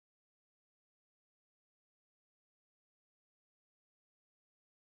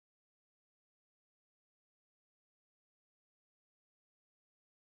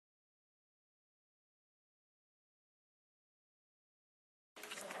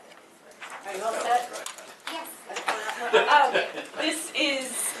Are you all set? Yes. This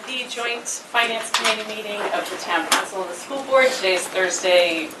is the joint finance committee meeting of the town council and the school board. Today is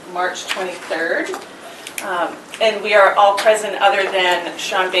Thursday, March 23rd. And we are all present other than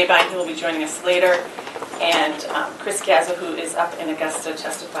Sean Babine, who will be joining us later, and Chris Gazza, who is up in Augusta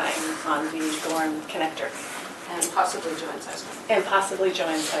testifying on the Thorn connector. And possibly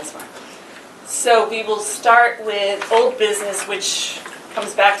join Sizemore. So we will start with old business, which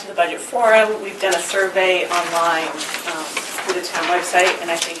comes back to the budget forum. We've done a survey online through the town website,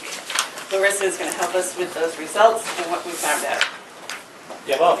 and I think Larissa is going to help us with those results and what we found out.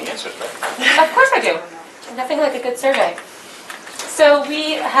 You have all the answers, right? Of course I do. Nothing like a good survey. So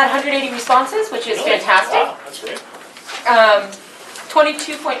we had 180 responses, which is Really? fantastic. Wow, that's great.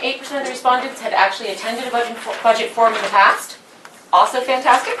 22.8% of the respondents had actually attended a budget forum in the past. Also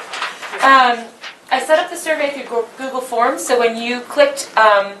fantastic. I set up the survey through Google Forms, so when you clicked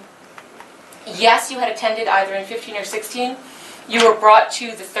yes, you had attended either in 15 or 16, you were brought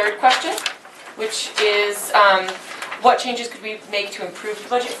to the third question, which is what changes could we make to improve the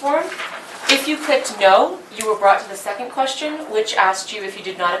budget forum? If you clicked no, you were brought to the second question, which asked you if you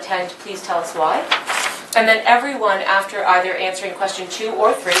did not attend, please tell us why. And then everyone, after either answering question 2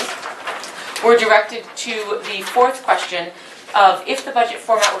 or 3, were directed to the fourth question of if the budget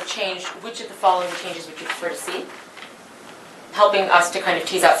format were changed, which of the following changes would you prefer to see? Helping us to kind of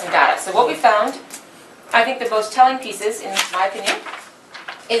tease out some data. So what we found, I think the most telling pieces, in my opinion,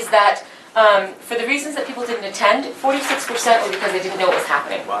 is that for the reasons that people didn't attend, 46% were because they didn't know what was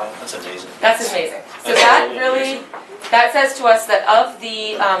happening. Wow, that's amazing. That's amazing. So That's that really really, that says to us that of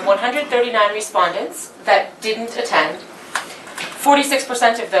the 139 respondents that didn't attend,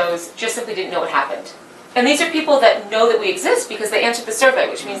 46% of those just simply didn't know what happened. And these are people that know that we exist because they answered the survey,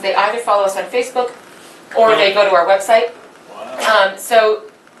 which means they either follow us on Facebook or they go to our website. Wow. So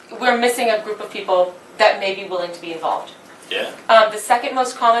we're missing a group of people that may be willing to be involved. Yeah. The second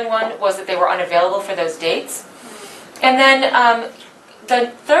most common one was that they were unavailable for those dates. And then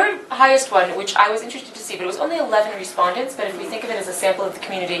the third highest one, which I was interested to see, but it was only 11 respondents, but if we think of it as a sample of the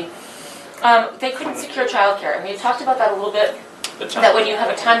community, they couldn't secure childcare. And we had talked about that a little bit, that when you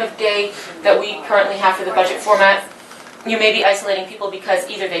have a time of day that we currently have for the budget format, you may be isolating people because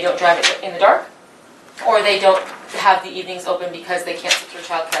either they don't drive it in the dark, or they don't have the evenings open because they can't secure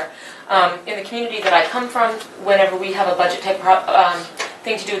childcare. In the community that I come from, whenever we have a budget type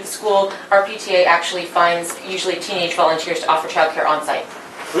thing to do with the school, our PTA actually finds usually teenage volunteers to offer childcare on site.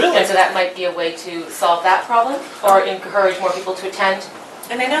 Really? And so that might be a way to solve that problem or encourage more people to attend.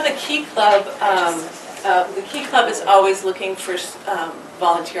 And I know the Key Club is always looking for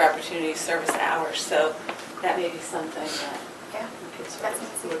volunteer opportunities, service hours, so that may be something that we could sort That's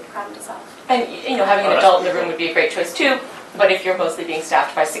of an easy problem to solve. And having an adult in the room would be a great choice too, but if you're mostly being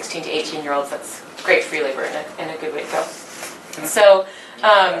staffed by 16 to 18-year-olds, that's great free labor and a good way to go. So,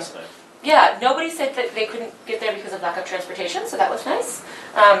 yeah, nobody said that they couldn't get there because of lack of transportation, so that was nice.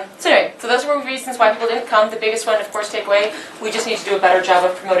 So anyway, so those were reasons why people didn't come. The biggest one, of course, takeaway, we just need to do a better job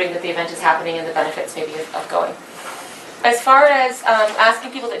of promoting that the event is happening and the benefits maybe of going. As far as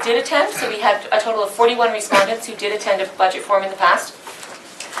asking people that did attend, so we had a total of 41 respondents who did attend a budget forum in the past.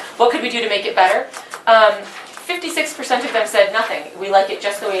 What could we do to make it better? 56% of them said nothing. We like it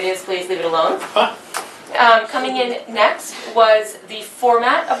just the way it is, please leave it alone. Huh. Coming in next was the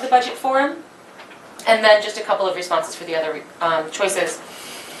format of the budget forum, and then just a couple of responses for the other choices.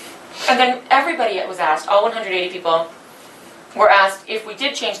 And then everybody was asked, all 180 people were asked, if we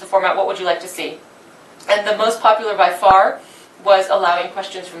did change the format, what would you like to see? And the most popular by far was allowing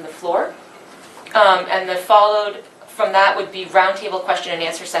questions from the floor. And the followed from that would be roundtable question and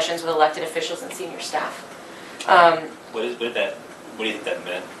answer sessions with elected officials and senior staff. What do you think that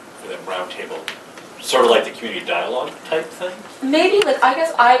meant for that round table? Sort of like the community dialogue type thing? Maybe, like, I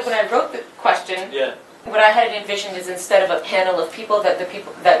guess when I wrote the question, Yeah. what I had envisioned is instead of a panel of people,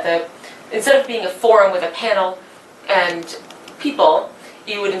 instead of being a forum with a panel and people,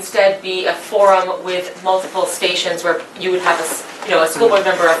 you would instead be a forum with multiple stations where you would have a school board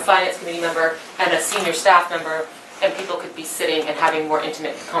member, a finance committee member, and a senior staff member, and people could be sitting and having more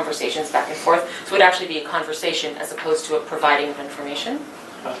intimate conversations back and forth. So it would actually be a conversation as opposed to a providing of information.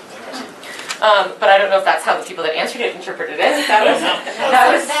 But I don't know if that's how the people that answered it interpreted it.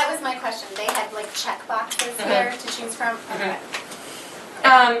 That was my question. They had like check boxes here to choose from. Okay.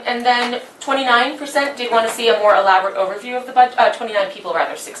 And then 29% did want to see a more elaborate overview of the budget. 29 people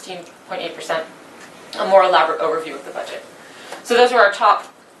rather, 16.8%, a more elaborate overview of the budget. So those are our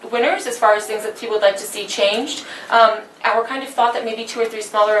top winners as far as things that people would like to see changed. Our kind of thought that maybe 2 or 3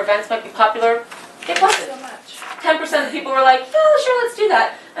 smaller events might be popular. It wasn't. 10% of the people were like, yeah, sure, let's do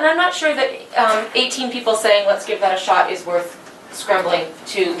that. And I'm not sure that 18 people saying, let's give that a shot is worth scrambling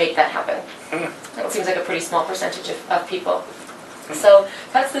to make that happen. That seems like a pretty small percentage of people. So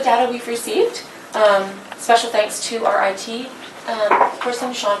that's the data we've received. Special thanks to our IT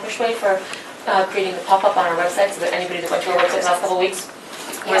person, Sean Bushway, for creating the pop-up on our website so that anybody that went to our website in the last couple of weeks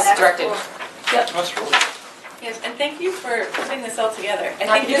was directed. Yep. That's really. Yes, and thank you for putting this all together. I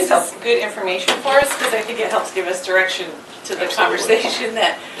Happy think to do this is good information for us, because I think it helps give us direction to the conversation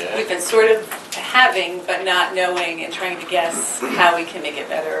that Yeah. we've been sort of having, but not knowing and trying to guess how we can make it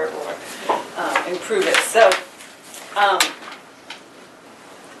better or improve it. So, I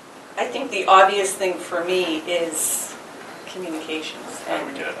think the obvious thing for me is communications. How do we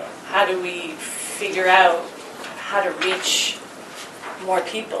And get it out? how do we figure out how to reach more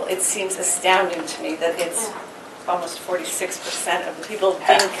people? It seems astounding to me that it's almost 46% of the people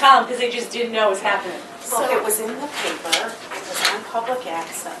didn't come because they just didn't know it was happening. Well, it was in the paper, it was on public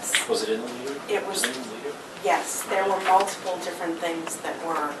access. Was it in the leader? It was, in the leader? yes, there were multiple different things that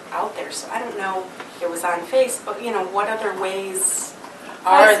were out there. So I don't know, it was on Facebook, what other ways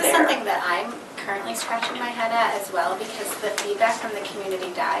are This is there? something that I'm currently scratching my head at as well, because the feedback from the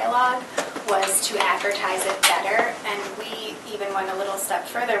community dialogue was to advertise it better, and we even went a little step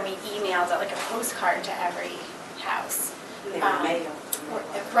further. We emailed like a postcard to every house. They were mailed.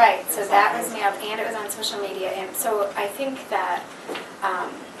 Right, so that was mailed, and it was on social media, and so I think that,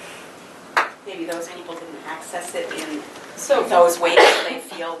 Maybe those people didn't access it in So those ways, so they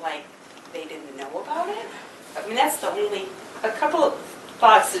feel like they didn't know about it. I mean, that's the only, a couple of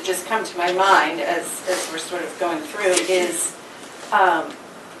thoughts that just come to my mind as we're sort of going through is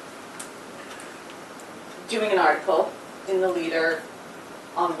doing an article in the Leader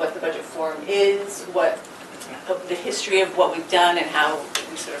on what the budget forum is, what the history of what we've done and how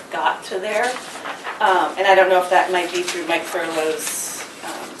we sort of got to there. And I don't know if that might be through Mike Thurlow's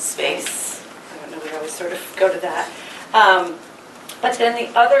space. I don't know, we always sort of go to that. But then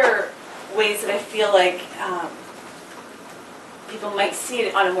the other ways that I feel like people might see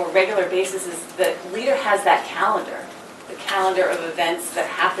it on a more regular basis is that Leader has that calendar, the calendar of events that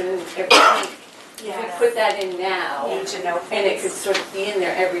happen every week. If we put that in now, need to know and it could things. sort of be in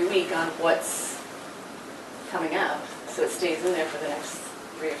there every week on what's coming up, so it stays in there for the next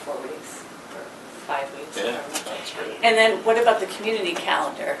 3 or 4 weeks, or 5 weeks. Yeah, whatever. that's great. And then what about the community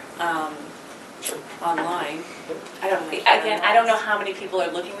calendar online? I don't know how many people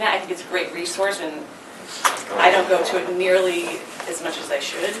are looking at that. I think it's a great resource, and I don't go to it nearly as much as I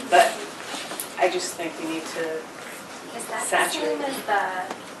should, but I just think we need to, is that the Saturated. same as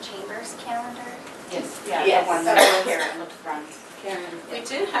the Chamber's calendar? yes, Yeah, yes. the one that Karen looked front. Karen, We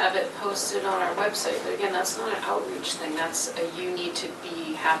did have it posted on our website, but again, that's not an outreach thing, that's you need to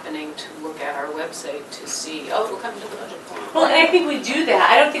be happening to look at our website to see, oh, we're coming to the budget forum. Well, and I think we do that.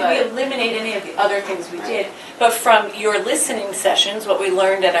 I don't think we But- eliminate any of the other things we did. But from your listening sessions, what we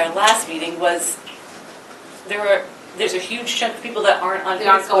learned at our last meeting was there's a huge chunk of people that aren't on They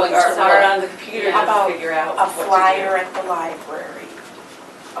aren't Facebook going or to aren't look. on the computer How to about figure out A what to do. flyer at the library,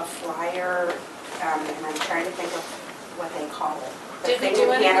 a flyer, and I'm trying to think of what they call it. The Did we thing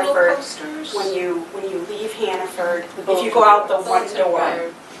do in any little Hannaford, posters? when you leave Hannaford, The if you go out the The one bulletin door,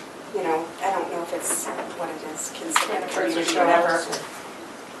 board. I don't know if it's what it is, considered Hannaford's free or or whatever.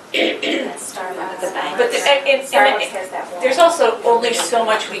 Starbucks. But Starbucks has that one. there's also only so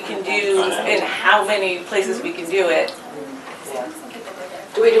much we can do and how many places we can do it.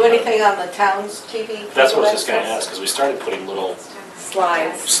 Do we do anything on the town's TV? That's what I was just gonna ask, because we started putting little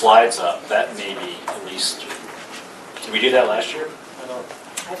Slides. slides up, that may be at least, did we do that last year?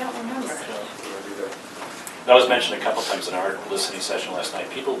 I don't remember. That was mentioned a couple times in our listening session last night.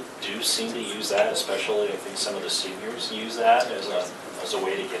 People do seem to use that, especially I think some of the seniors use that as a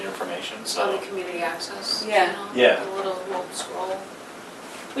way to get information, On so. the community access Yeah. channel. Yeah. A little scroll.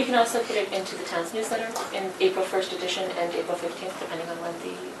 We can also put it into the town's newsletter in April 1st edition and April 15th, depending on when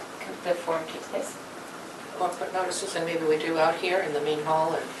the forum takes place. Or put notices, and maybe we do out here in the main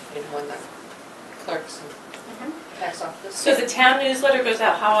hall and when the clerks and tax office. So the town newsletter goes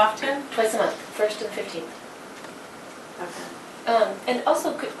out how often? Twice a month, 1st and 15th. Okay. And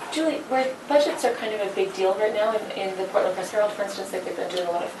also, Julie, where budgets are kind of a big deal right now, in the Portland Press Herald, for instance, they've been doing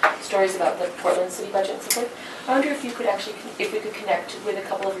a lot of stories about the Portland city budget and so forth. I wonder if you could actually, if we could connect with a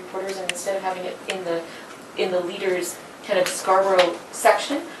couple of reporters, and instead of having it in the leader's kind of Scarborough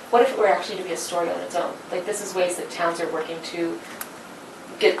section, what if it were actually to be a story on its own? Like, this is ways that towns are working to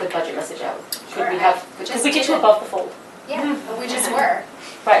get the budget message out. Sure, Could we get to above the fold? Yeah, but we just were.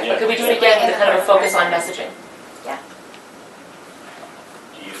 Right, Yeah. but could we do it again with a kind of a focus on messaging?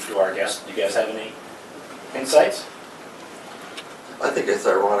 Do you, our guests, do you guys have any insights? I think it's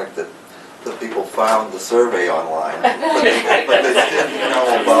ironic that the people found the survey online, but they didn't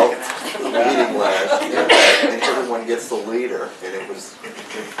know about the meeting last year. And everyone gets the leader, and it was,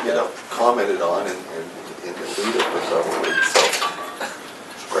 commented on in the leader for several weeks, so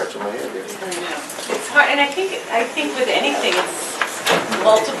scratching my head here. It's hard, and I think with anything, it's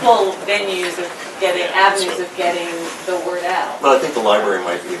multiple avenues of getting the word out. But I think the library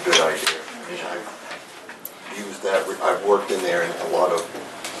might be a good idea. I mean, I've used that, I've worked in there, and a lot of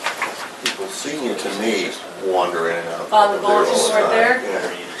people senior to me wander in and out. On the bulletin all the board time. there?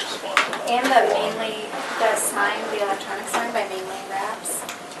 Yeah. And the sign, the electronic sign by Maine Wraps.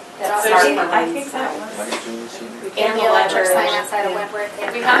 That also I think that was. And the electric sign outside of Wentworth.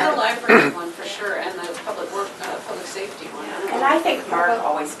 We have the library one for sure, and the public safety one. And I think Mark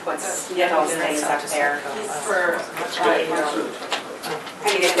always puts those things up there for, I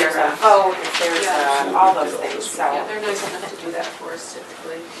mean, if there's a vote, if there's all those things, so. Yeah, they're nice enough to do that for us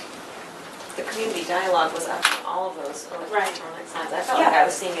typically. The community dialogue was up on all of those electronic signs. I felt like Yeah. I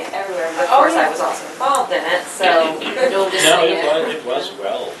was seeing it everywhere, but of Oh, course I yeah. was also involved in it, so you'll just No, see it was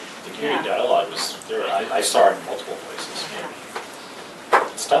well. The community dialogue was there. I saw it in multiple places.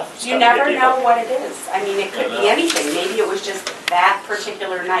 Stuff. You never know what it is. I mean, it could be anything. Maybe it was just that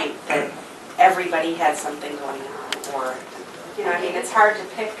particular night that everybody had something going on, or, I mean, it's hard to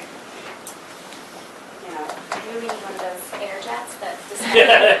pick, Maybe we need one of those air jets that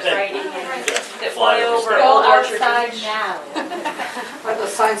dispense writing and. That fly over Go Old Orchard outside Beach. now. Are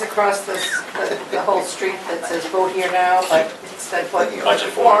those signs across the whole street that says vote here now, but instead what? Budget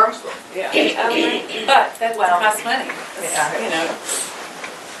form. Yeah. But that costs money. Yeah.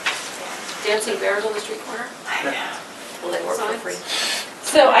 Dancing bears on the street corner? Will they work for free?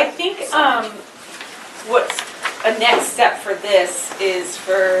 So I think what's a next step for this is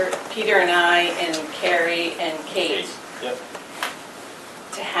for Peter and I and Carrie and Kate Yep.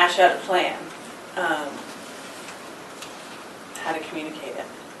 to hash out a plan, how to communicate it.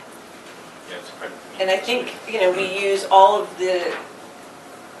 Yeah, it's quite- And I think, we use all of the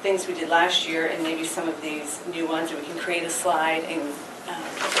things we did last year and maybe some of these new ones, and we can create a slide and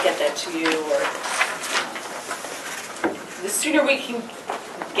get that to you, or the sooner we can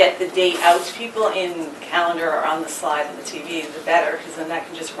get the date out to people in calendar or on the slide on the TV, the better, because then that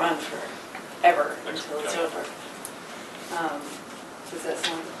can just run forever until it's over. Does that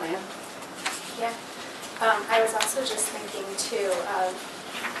sound like a plan? Yeah. I was also just thinking too of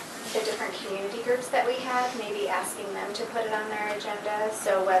the different community groups that we have, maybe asking them to put it on their agenda.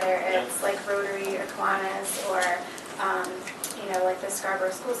 So whether it's like Rotary or Kiwanis or, like the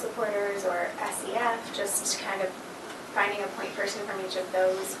Scarborough School Supporters or SEF, just kind of finding a point person from each of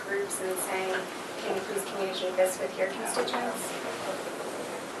those groups and saying, can you please communicate this with your constituents?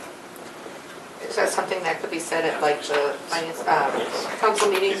 Is that something that could be said at like the finance,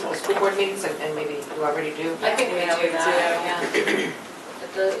 council meetings, the school board meetings, and maybe you already do? I think we do that, yeah.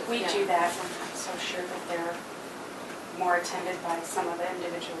 We do that, I'm not so sure that they're more attended by some of the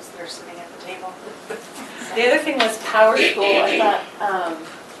individuals that are sitting at the table. The other thing was Power School. I thought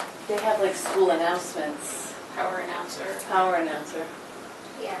they have like school announcements. Power announcer. Power announcer.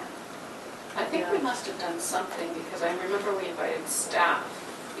 Yeah. I think we must have done something, because I remember we invited staff,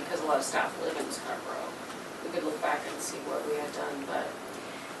 because a lot of staff live in Scarborough. We could look back and see what we had done, but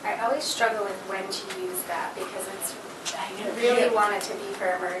I always struggle with when to use that because I really want it to be for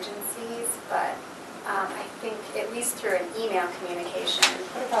emergencies, but I think at least through an email communication.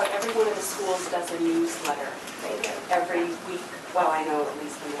 What about every one of the schools does a newsletter? They do. Every week, well, I know at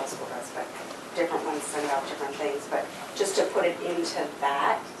least the middle school does, but different ones send out different things. But just to put it into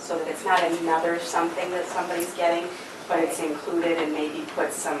that, so that it's not another something that somebody's getting, but it's included, and maybe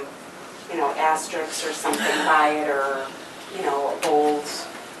put some, asterisks or something by it, or, a bold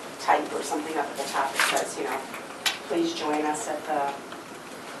type or something up at the top that says, please join us at the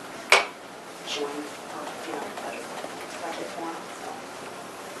budget forum.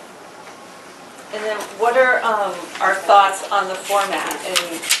 And then what are our thoughts on the format and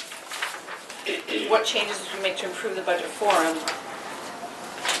what changes did we make to improve the budget forum?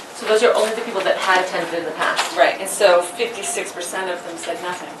 So those are only the people that had attended in the past. Right, and so 56% of them said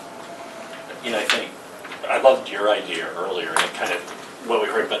nothing. I think, I loved your idea earlier, and it kind of, what we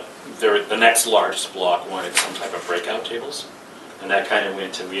heard, but the next largest block wanted some type of breakout tables. And that kind of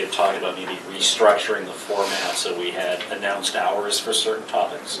went to, we had talked about maybe restructuring the format so we had announced hours for certain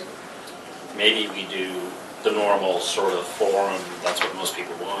topics. Maybe we do the normal sort of forum, that's what most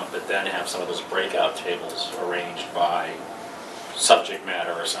people want, but then have some of those breakout tables arranged by subject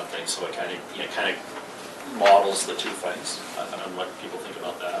matter or something, so it kind of models the two things. I don't know what people think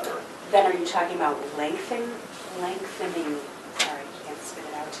about that, or Then are you talking about lengthening, sorry,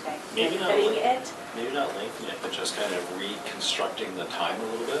 Maybe not fitting late. it. Maybe not lengthening it, but just kind of reconstructing the time a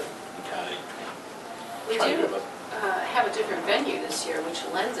little bit and kind of We trying to do give a have a different venue this year, which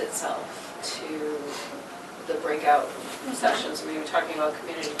lends itself to the breakout sessions. We were talking about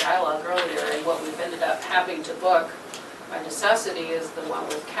community dialogue earlier, and what we've ended up having to book by necessity is the one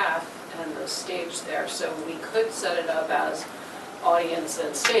with CAF and the stage there. So we could set it up as audience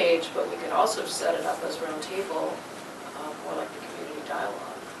and stage, but we could also set it up as round table, more like the community dialogue.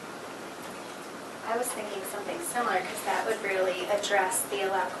 I was thinking something similar, because that would really address the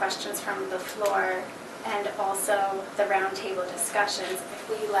allowed questions from the floor and also the roundtable discussions. If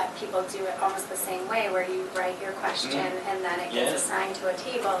we let people do it almost the same way, where you write your question and then it gets Yeah. assigned to a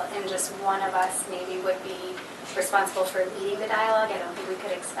table, and just one of us maybe would be responsible for leading the dialogue. I don't think we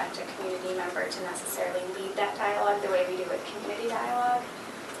could expect a community member to necessarily lead that dialogue the way we do with community dialogue,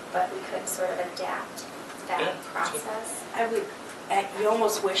 but we could sort of adapt that Yeah. process. You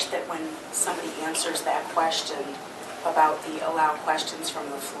almost wish that when somebody answers that question about the allowed questions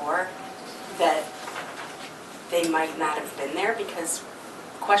from the floor, that they might not have been there, because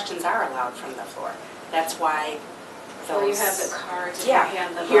questions are allowed from the floor. That's why those. Or you have the cards and you Yeah,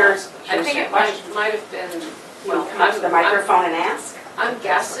 hand them here's- out. I here's think your it question. might have been, You well, come up to the microphone and ask. I'm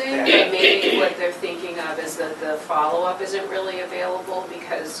guessing that maybe what they're thinking of is that the follow-up isn't really available,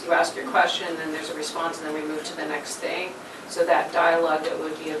 because you ask your question, then there's a response, and then we move to the next thing. So that dialogue that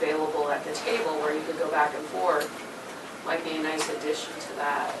would be available at the table, where you could go back and forth, might be a nice addition to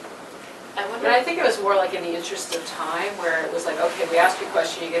that. But I think it was more like in the interest of time, where it was like, okay, we ask you a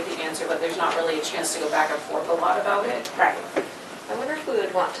question, you get the answer, but there's not really a chance to go back and forth a lot about it. Right. I wonder if we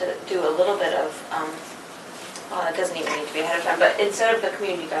would want to do a little bit of, well, it doesn't even need to be ahead of time, but instead of the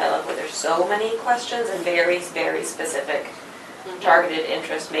community dialogue where there's so many questions and very, very specific targeted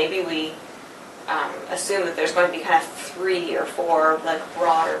interest, maybe we assume that there's going to be kind of 3 or 4 like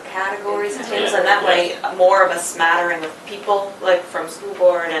broader categories of tables, and that way more of a smattering of people, like from school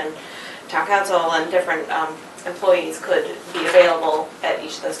board and town council and different employees could be available at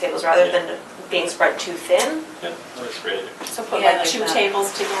each of those tables, rather than being spread too thin. Yeah, that's great. So put Yeah, like 2 like that.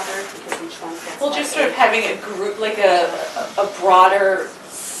 tables together, because each one gets. Well, like just sort of 8. having a group, like a broader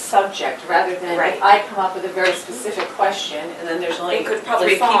subject, rather than Right. if I come up with a very specific question, and then there's only It could probably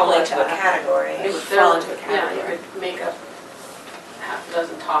 3 people fall at into a that. category. It would fall into a Yeah, you category. could make up half a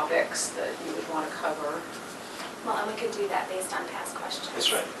dozen topics that you would want to cover. Well, and we could do that based on past questions.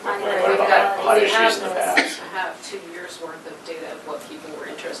 That's right. On What your about abilities. hot We issues in the have- past? I have 2 years' worth of data of what people were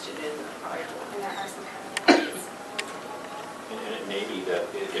interested in the prior one. And there are some categories. And it may be that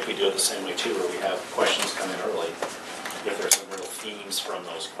if we do it the same way too, where we have questions come in early, if there's some real themes from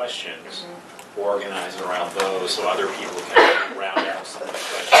those questions, organize around those so other people can round out some of the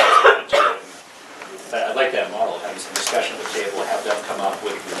questions. I like that model, having some discussion at the table, have them come up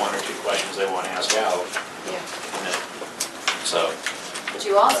with 1 or 2 questions they want to ask out. Yeah. And then, so, But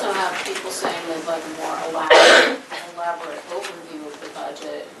you also have people saying they'd like a more elaborate overview of the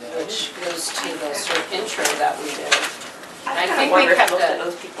budget, which goes to the sort of intro that we did. I I kind of think we wonder if kept most it- of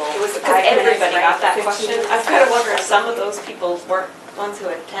those people, It was because 5 minutes, everybody right, got that 15 question. I minutes. kind of wonder if some of those people weren't ones who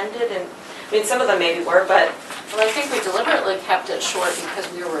attended, and, I mean, some of them maybe were, but Well, I think we deliberately kept it short because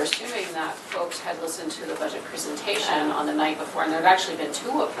we were assuming that folks had listened to the budget presentation on the night before, and there'd actually been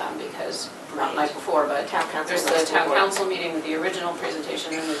 2 of them, because, not the night before, but town council. there's and the school town board. council meeting with the original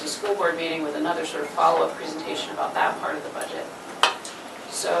presentation, and there's a school board meeting with another sort of follow-up presentation about that part of the budget.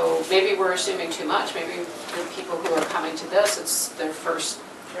 So maybe we're assuming too much. Maybe the people who are coming to this, it's their first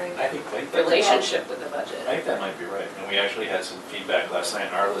I think that relationship with the budget. I think that might be right. And we actually had some feedback last night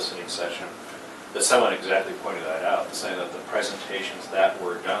in our listening session that someone exactly pointed that out, saying that the presentations that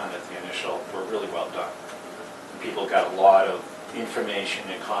were done at the initial were really well done. People got a lot of information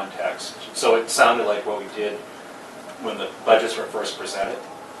and context. So it sounded like what we did when the budgets were first presented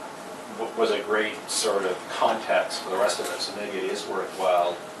was a great sort of context for the rest of it. So maybe it is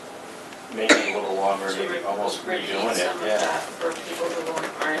worthwhile making it a little longer, To maybe almost repeat redoing it. some of that for people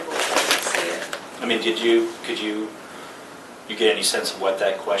who aren't able to see it. I mean, could you get any sense of what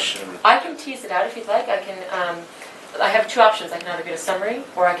that question? I can tease it out if you'd like. I can, I have 2 options. I can either get a summary,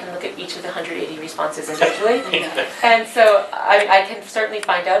 or I can look at each of the 180 responses individually. And so I can certainly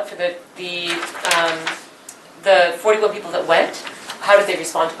find out for the 41 people that went, how did they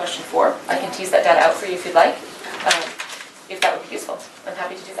respond to question 4? I can tease that data out for you if you'd like, if that would be useful. I'm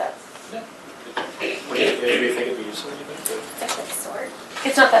happy to do that. What do you think it'd be useful, you think? That's a sort.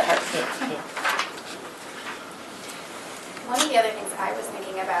 It's not that hard. One of the other things I was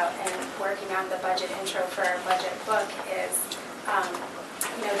thinking about in working on the budget intro for our budget book is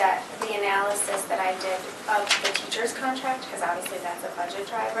that the analysis that I did of the teacher's contract, because obviously that's a budget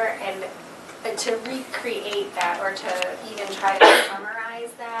driver, and to recreate that or to even try to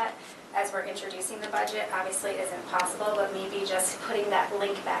summarize that as we're introducing the budget obviously isn't possible, but maybe just putting that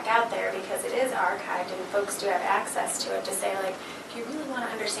link back out there because it is archived and folks do have access to it, to say like, if you really want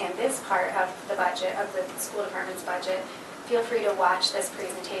to understand this part of the budget, of the school department's budget, feel free to watch this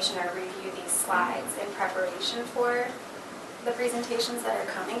presentation or review these slides in preparation for the presentations that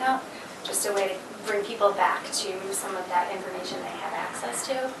are coming up. Just a way to bring people back to some of that information they have access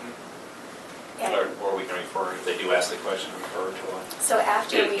to. Or we can refer, if they do ask the question, refer to it. So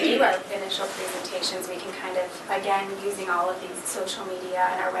after we do our initial presentations, we can kind of, again, using all of these social media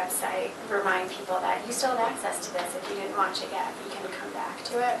and our website, remind people that you still have access to this. If you didn't watch it yet, you can come back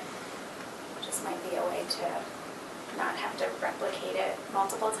to it. Just might be a way to not have to replicate it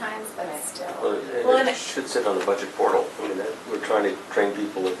multiple times, but still. Well, and it should sit on the budget portal. I mean, we're trying to train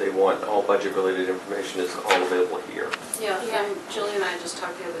people if they want all budget-related information is all available here. Yeah, and Julie and I just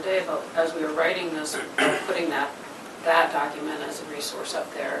talked the other day about, as we were writing this, putting that document as a resource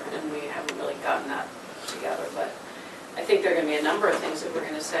up there, and we haven't really gotten that together, but I think there are going to be a number of things that we're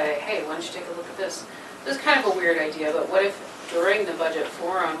going to say, hey, why don't you take a look at this? This is kind of a weird idea, but what if during the budget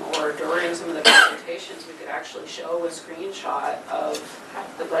forum or during some of the presentations, we could actually show a screenshot of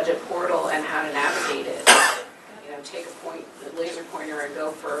the budget portal and how to navigate it? You know, take a laser pointer and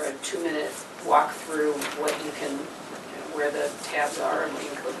go for a 2-minute walk through what you can, where the tabs are and what you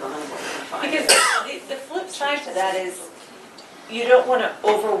can click on and what you can find. Because the flip side to that is you don't want to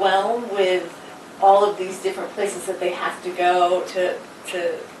overwhelm with all of these different places that they have to go to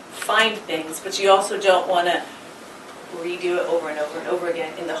find things, but you also don't want to redo it over and over and over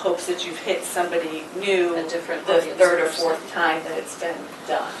again in the hopes that you've hit somebody new A different the audience third or or fourth something. time that it's been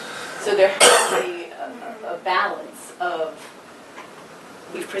done. So there has to be a balance of,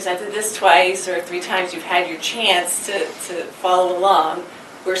 we've presented this twice or 3 times, you've had your chance to follow along.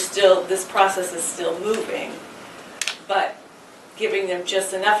 This process is still moving, but giving them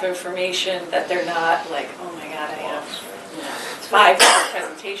just enough information that they're not like, oh my God, I have 5 different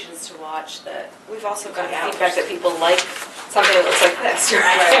presentations to watch that. We've also got Yeah. feedback that people like something that looks like this,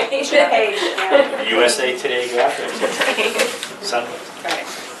 right? USA Today graphics. Something. Right.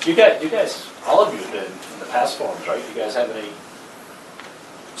 You guys, all of you have been in the past forums, right? You guys have any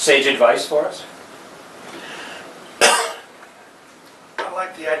sage advice for us? I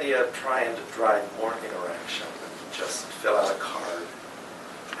like the idea of trying to drive more interaction than just fill out a card,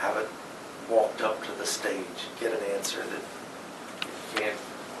 have it walked up to the stage, get an answer that you can't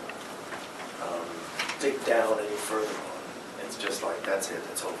dig down any further on. It's just like, that's it,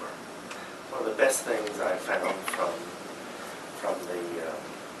 it's over. One of the best things I found from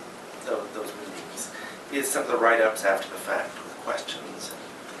those meetings is some of the write-ups after the fact with questions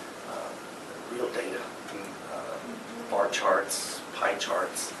and real data, bar charts, pie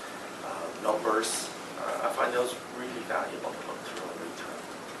charts, numbers. I find those really valuable to look through and read through.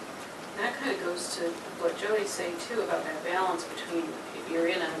 That kind of goes to what Jody's saying too about that balance between if you're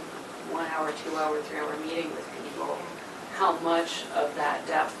in a 1 hour, 2 hour, 3 hour meeting with people, how much of that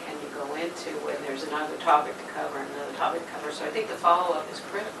depth can you go into when there's another topic to cover and another topic to cover? So I think the follow-up is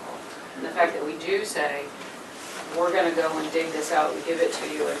critical. And the fact that we do say, we're going to go and dig this out, we give it to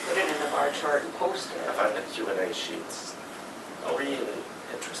you and put it in the bar chart and post it. I find the Q&A sheets really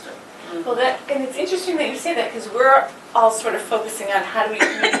interesting. Well, and it's interesting that you say that because we're all sort of focusing on how do we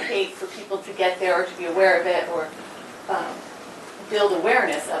communicate for people to get there or to be aware of it or build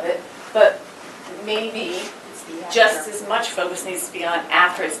awareness of it, but maybe just as much focus needs to be on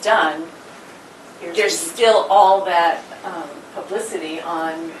after it's done. There's still all that publicity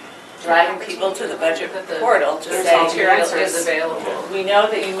on driving people to the budget portal to There's say, alternatives available. we know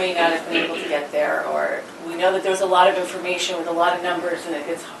that you may not have been able to get there, or we know that there's a lot of information with a lot of numbers and it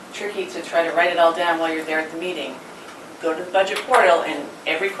gets tricky to try to write it all down while you're there at the meeting. Go to the budget portal and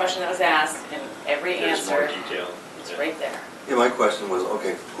every question that was asked and every There's more answer, detail. it's right there. Yeah, my question was,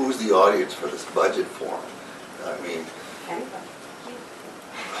 okay, who's the audience for this budget forum? I mean,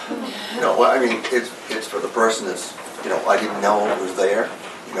 well, I mean, it's for the person that's, I didn't know it was there.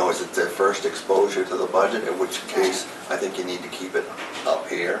 Is it their first exposure to the budget, in which case I think you need to keep it up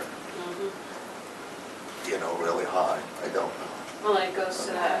here, really high. I don't know. Well, it goes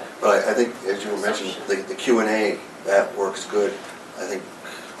to that. But I think, as you mentioned, the Q&A, that works good. I think,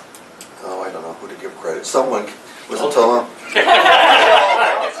 I don't know who to give credit. Someone, was it Tom?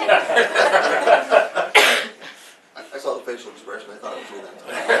 I saw the facial expression, I thought it was you then.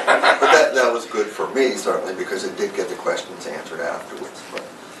 But that was good for me, certainly, because it did get the questions answered afterwards. But,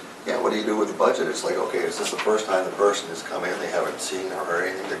 yeah, what do you do with the budget? It's like, okay, is this the first time the person has come in, they haven't seen or heard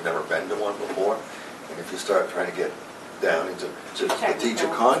anything, they've never been to one before? And if you start trying to get down into the teacher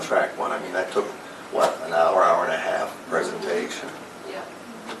contract one, I mean, that took, what, an hour, hour and a half presentation? Yeah.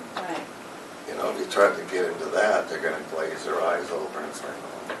 Right. You know, if you try to get into that, they're gonna glaze their eyes over and say,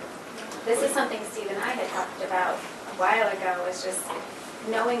 oh. This is something Steve and I had talked about a while ago, is just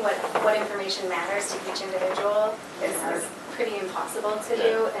knowing what information matters to each individual is pretty impossible to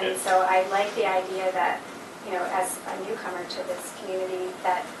do. And so I like the idea that, you know, as a newcomer to this community,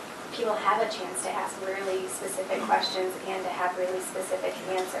 that people have a chance to ask really specific questions and to have really specific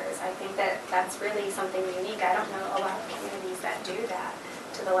answers. I think that that's really something unique. I don't know a lot of communities that do that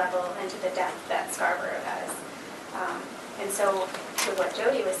to the level and to the depth that Scarborough does. And so, to what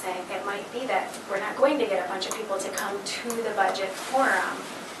Jody was saying, it might be that we're not going to get a bunch of people to come to the budget forum,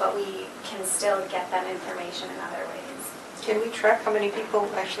 but we can still get them information in other ways. Can we track how many people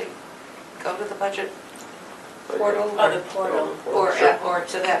actually go to the budget portal? Oh, the portal. Or, Sure. or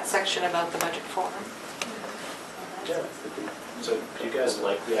to that section about the budget forum? Yeah. So do you guys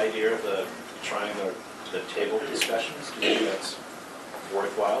like the idea of trying the table discussions? Do you think that's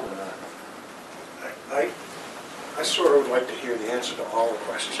worthwhile or not? I sort of would like to hear the answer to all the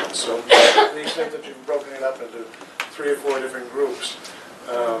questions. So to the extent that you've broken it up into 3 or 4 different groups,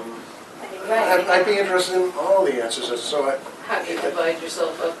 I'd be interested in all the answers. So How do you divide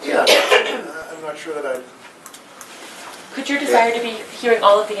yourself up? yeah, I'm not sure that I. Could your desire to be hearing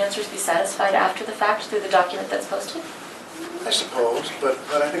all of the answers be satisfied after the fact through the document that's posted? I suppose, but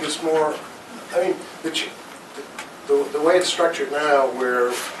I think it's more. I mean, the way it's structured now,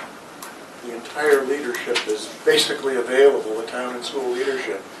 where the entire leadership is basically available, the town and school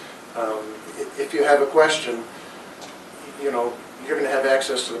leadership. If you have a question, you know, you're going to have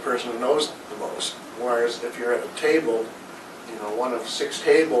access to the person who knows the most. Whereas if you're at a table, you know, one of 6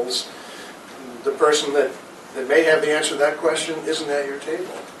 tables, the person that may have the answer to that question isn't at your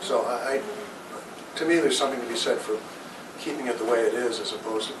table. So to me, there's something to be said for keeping it the way it is as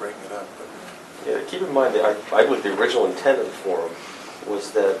opposed to breaking it up. But Yeah, keep in mind that I believe the original intent of the forum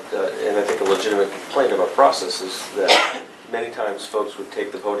was that, and I think a legitimate complaint of our process is that many times folks would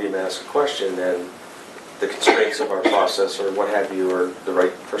take the podium and ask a question, and the constraints of our process or what have you, or the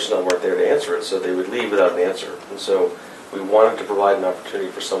right personnel weren't there to answer it, so they would leave without an answer. And so we wanted to provide an opportunity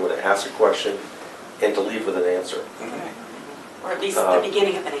for someone to ask a question and to leave with an answer. Or at least the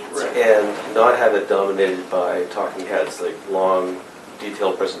beginning of an answer. And not have it dominated by talking heads, like long,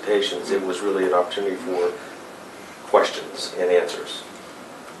 detailed presentations. It was really an opportunity for questions and answers.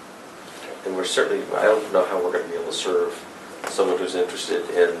 And we're certainly, I don't know how we're going to be able to serve someone who's interested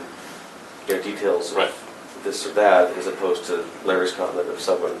in, you know, details of this or that, as opposed to Larry's comment of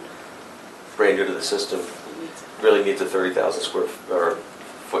someone brand new to the system really needs a 30,000 square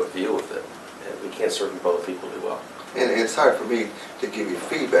foot view of it. And we can't serve them both equally well. And it's hard for me to give you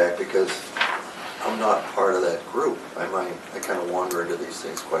feedback because I'm not part of that group. I kind of wander into these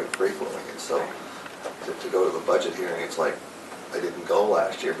things quite frequently, and so to go to the budget hearing, it's like, I didn't go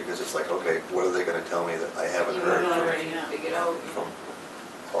last year because it's like, okay, what are they going to tell me that I haven't heard from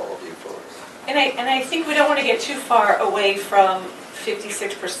all of you folks? And I think we don't want to get too far away from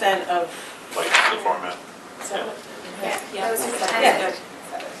 56% of. Like the format? Yeah, those are the Yeah.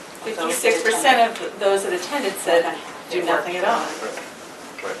 56% of those that attended said do nothing at all.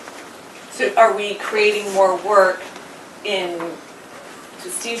 Right. So are we creating more work in, to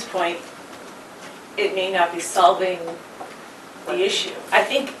Steve's point, it may not be solving the issue. I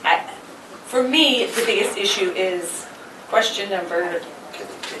think, for me, the biggest issue is question number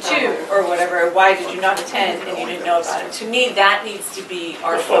 2 or whatever, why did you not attend and you didn't know about it? To me, that needs to be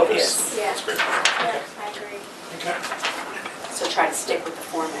our focus. Yeah, That's great. yeah, I agree. Okay. So try to stick with the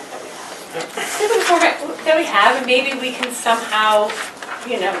format that we have. Stick with the format that we have, and maybe we can somehow,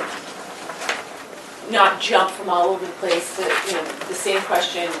 you know, not jump from all over the place to, you know, the same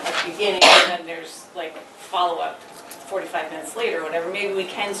question at the beginning, and then there's like follow-up 45 minutes later or whatever. Maybe we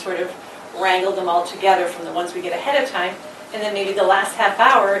can sort of wrangle them all together from the ones we get ahead of time, and then maybe the last half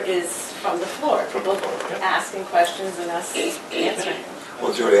hour is from the floor, people asking questions and us answering.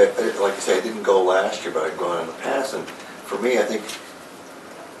 Well, Jody, like I say, I didn't go last year, but I've gone in the past, and for me, I think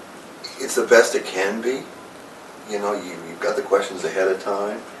it's the best it can be. You know, you've got the questions ahead of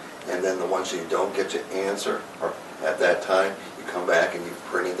time, and then the ones you don't get to answer, or at that time, you come back and you've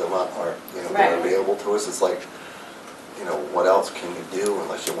printed them up, or, you know, they're available to us. It's like, you know, what else can you do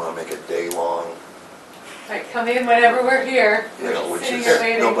unless you want to make a day-long, Right, come in whenever we're here. you know, which Sitting is, here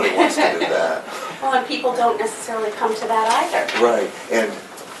waiting. nobody wants to do that. Well, and people don't necessarily come to that either. Right, and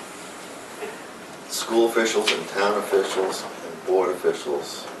school officials and town officials and board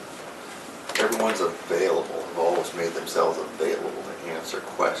officials, everyone's available, have always made themselves available to answer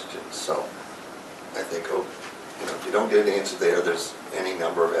questions. So I think, if you don't get an answer there, there's any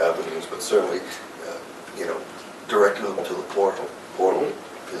number of avenues, but certainly, directing them to the portal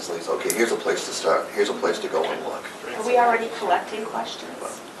is like, okay, here's a place to start, here's a place to go and look. Are we already collecting questions?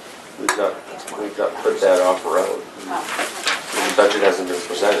 We've not put that offer out. The budget hasn't been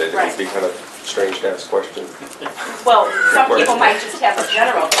presented. It would be kind of strange to ask questions. Well, some people might just have a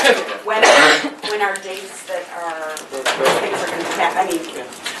general question. When are dates that are, things are going to happen? I mean,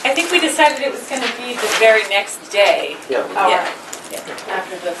 I think we decided it was going to be the very next day. Yeah.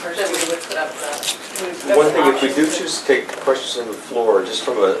 After the first Then we week. would put up the, One thing, if we do choose to take questions on the floor, just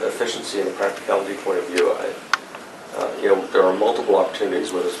from an efficiency and a practicality point of view, there are multiple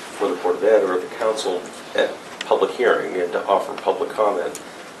opportunities, whether it's before the Board of Ed or the council at public hearing and to offer public comment.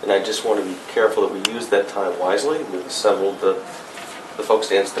 And I just want to be careful that we use that time wisely. We've assembled the folks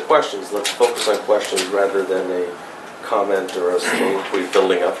to answer the questions. Let's focus on questions rather than a comment or a soliloquy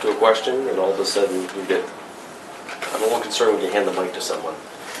building up to a question, and all of a sudden you get, I'm a little concerned when you hand the mic to someone.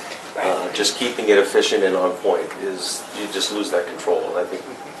 Just keeping it efficient and on point is, you just lose that control, and I think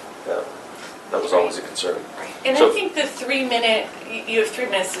that was always a concern. And So- I think the 3-minute, you have 3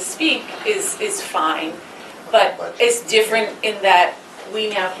 minutes to speak is fine, but it's different in that we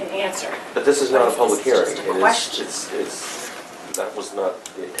now can answer. But this is not a public hearing. It's just a It is- question. that was not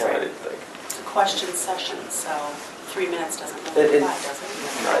the intent, I didn't think. it's a question session, so 3 minutes doesn't It- really it- apply,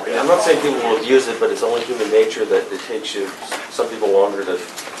 does it? I'm not saying people will abuse it, but it's only human nature that it takes you, some people longer to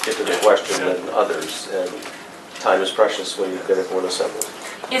get to the question than others, and time is precious when you've got everyone assembled.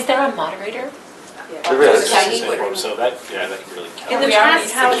 Is there a moderator? There is. So that can really count. In the We already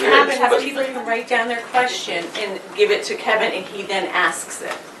past, how it secured, happens but- is people can write down their question and give it to Kevin, and he then asks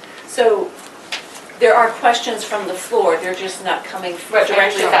it. So there are questions from the floor, they're just not coming directly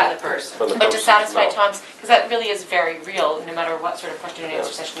from the person. From the But to folks- satisfy no. Tom's, because that really is very real, no matter what sort of question and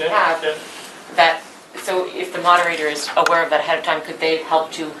answer session you have, Yeah. that, so if the moderator is aware of that ahead of time, could they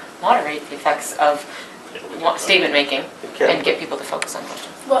help to moderate the effects of statement making It can. and get people to focus on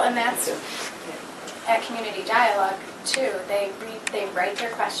questions? Well, and that's at community dialogue too. They write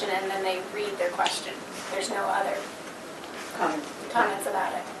their question and then they read their question. There's no other comments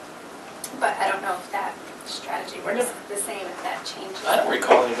about it. But I don't know if that strategy works the same, if that changes. I don't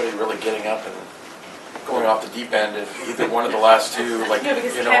recall anybody really getting up and going off the deep end if either one of the last two, like, No,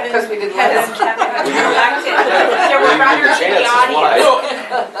 because you know. Kevin, because we didn't Kevin, let Kevin We- elected. There were runners in the audience.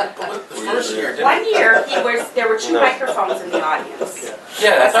 No, the first year, didn't One year, there were 2 No. microphones in the audience.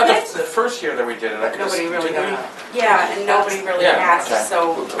 Yeah, I thought Wasn't the first year that we did it, I could Nobody really got up. Yeah, and nobody really Yeah, asked, okay.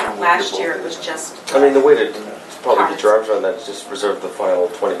 so last year it was just. I mean, the way to probably get your arms around that is just reserve the final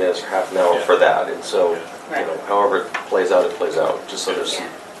 20 minutes or half an hour for that, and so, Right. however it plays out, just so there's Yeah.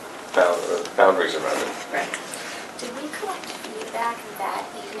 boundaries around it. Right. Did we collect feedback that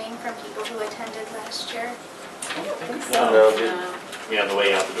evening from people who attended last year? No, dude. On the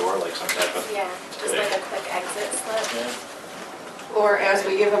way out the door, like some type of. Yeah, just like a quick exit slip. Or as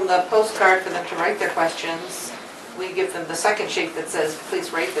we give them the postcard for them to write their questions, we give them the second sheet that says,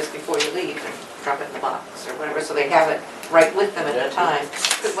 please write this before you leave, and drop it in the box or whatever, so they have it right with them at the time.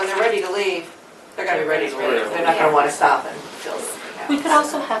 Because when they're ready to leave, they're gonna be ready to leave. They're not gonna want to stop and fill something out. We could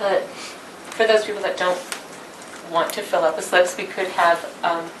also have for those people that don't want to fill out the slips, we could have,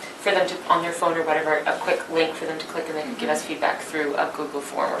 for them to, on their phone or whatever, a quick link for them to click and they can give us feedback through a Google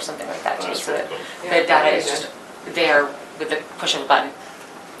form or something like that too, That's so that pretty cool. the data is just there with the push of a button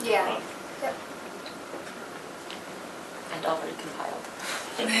Yeah. and already compiled.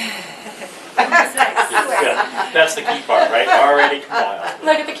 Yeah, that's the key part, right? Already compiled.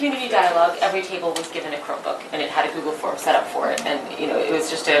 Like at the community dialogue, every table was given a Chromebook and it had a Google form set up for it, and it was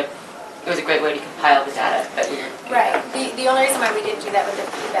just it was a great way to compile the data that we were. Right. The only reason why we didn't do that with the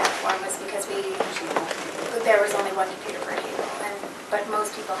feedback form was because there was only one computer per table, but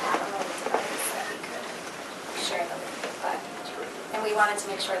most people have a mobile device that we could share the link. And we wanted to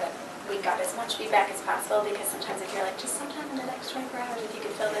make sure that we got as much feedback as possible, because sometimes if you're like, just sometime in the next 24 hours, if you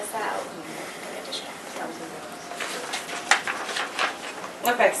could fill this out, you're going to distract.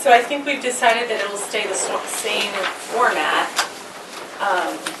 Okay, so I think we've decided that it'll stay the same format.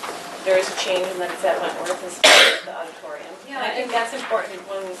 There is a change, and that's at Wentworth instead of the auditorium. And I think that's important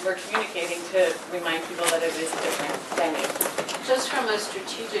when we're communicating to remind people that it is a different venue. Just from a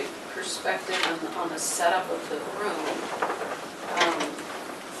strategic perspective on the setup of the room,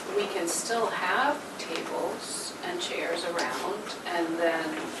 we can still have tables and chairs around, and then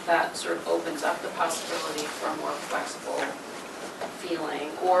that sort of opens up the possibility for a more flexible feeling,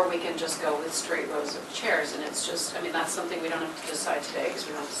 or we can just go with straight rows of chairs, and it's just, I mean, that's something we don't have to decide today, because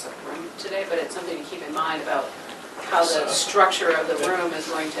we don't have to set the room today, but it's something to keep in mind about how the structure of the room is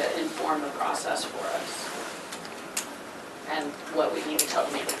going to inform the process for us, and what we need to tell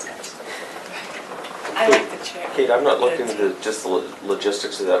the maintenance guys. I like the chair. Kate, I'm not looking into just the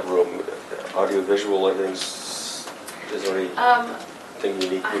logistics of that room, audio, visual, everything's, is there anything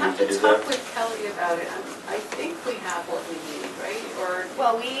unique I we have need to to do there? talk with Kelly about it. I think we have what we need, right? Or,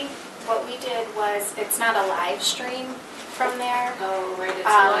 Well, what we did was, it's not a live stream from there. oh, right, it's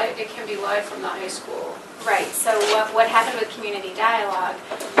Um, live, it can be live from the high school. Right, so what happened with Community Dialogue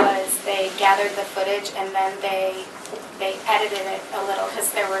was they gathered the footage and then they edited it a little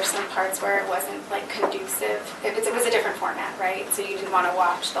because there were some parts where it wasn't like conducive. It was a different format, right? So you didn't want to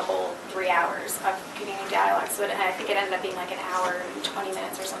watch the whole 3 hours of Community Dialogue. So I think it ended up being like an hour and 20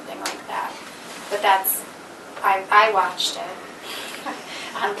 minutes or something like that. But that's, I watched it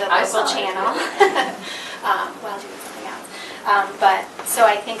on the I local saw it. channel while doing something else. But, so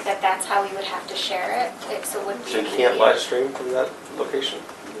I think that's how we would have to share it. So it wouldn't be So you can't live stream from that location?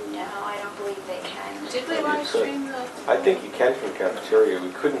 No, I don't believe they can. Did we Maybe live you could. stream the? I think you can from cafeteria, we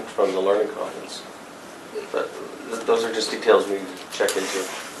couldn't from the learning commons. But those are just details we need to check into.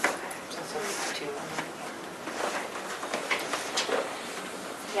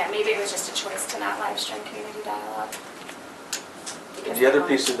 Yeah, maybe it was just a choice to not live stream Community Dialogue. Because The other they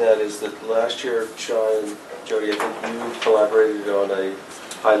piece of that is that last year, Sean and Jody, I think you collaborated on a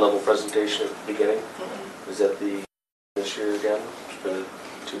high-level presentation at the beginning. Is that this year again, for the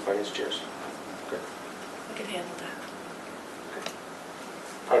 2 finance chairs? Okay. We can handle that.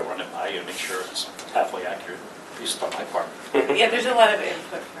 Probably run it by you and make sure it's halfway accurate, at least on my part. Yeah, there's a lot of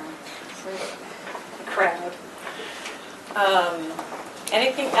input from the crowd.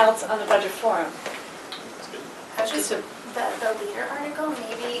 Anything else on the budget forum? I was just, the leader article,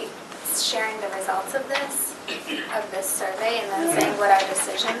 maybe sharing the results of this survey, and then saying what our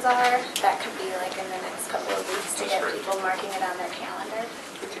decisions are. That could be like in the next couple of weeks to get people marking it on their calendar.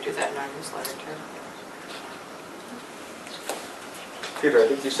 We could do that in our newsletter too. Peter, I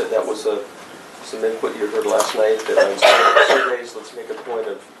think you said that was some input you heard last night, that on surveys, let's make a point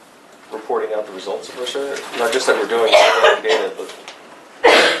of reporting out the results of our survey. Not just that we're doing data, but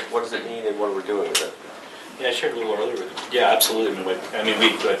what does it mean and what are we doing with it? Yeah, I shared a little earlier with you. Yeah, absolutely. What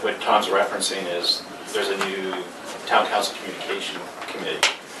Tom's referencing is there's a new town council communication committee.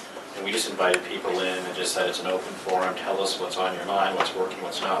 And we just invited people in and just said it's an open forum, tell us what's on your mind, what's working,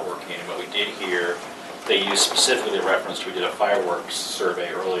 what's not working. And what we did here, they used specifically referenced, we did a fireworks survey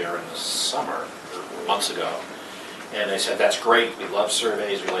earlier in the summer, or months ago. And they said, that's great, we love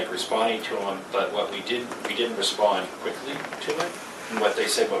surveys, we like responding to them, but what we didn't respond quickly to it. And what they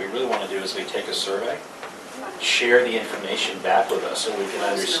said, what we really want to do is we take a survey, share the information back with us so we can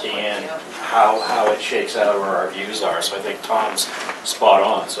understand how it shakes out or our views are. So I think Tom's spot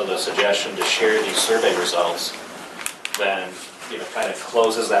on. So the suggestion to share these survey results then, kind of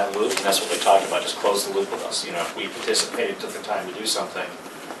closes that loop, and that's what they talked about, just close the loop with us. If we participated, took the time to do something,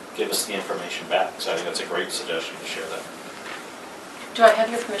 give us the information back. So I think that's a great suggestion to share that. Do I have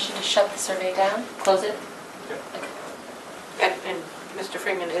your permission to shut the survey down, close it? And Mr.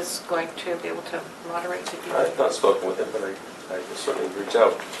 Freeman is going to be able to moderate if you. I've not spoken with him, but I will certainly reach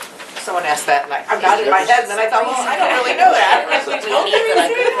out. Someone asked that, and I nodded my head, and then I thought, well, I don't really know that.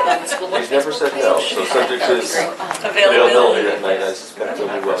 He's never said no, so subject to his availability that night, I suspect he'll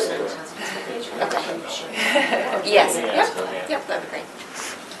be willing to. Yes. Yep, that'd be great.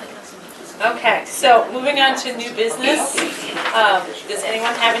 Okay, so moving on to new business. Does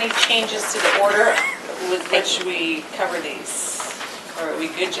anyone have any changes to the order with which we cover these? Or are we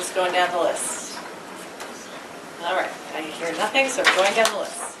good just going down the list? All right, I hear nothing, so we're going down the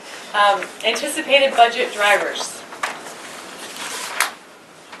list. Anticipated budget drivers.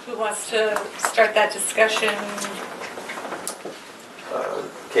 Who wants to start that discussion?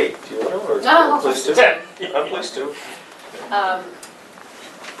 Kate, do you want to, or? No. Please do. I'm pleased to.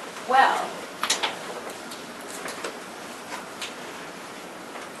 Well,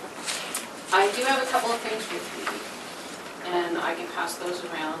 I do have a couple of things with me, and I can pass those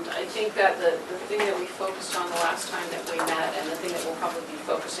around. I think that the thing that we focused on the last time that we met, and the thing that we'll probably be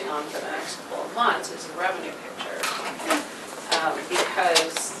focusing on for the next couple of months, is the revenue picture.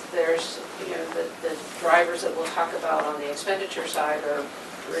 Because there's, the drivers that we'll talk about on the expenditure side are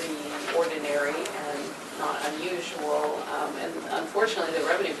pretty ordinary and not unusual. And unfortunately, the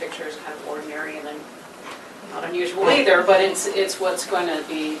revenue picture is kind of ordinary and then not unusual either, but it's what's going to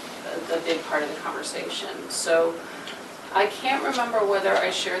be a big part of the conversation. So I can't remember whether I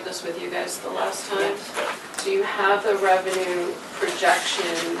shared this with you guys the last time. So you have the revenue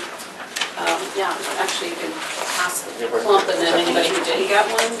projection. Yeah, actually you can pass the clump, and then anybody who didn't get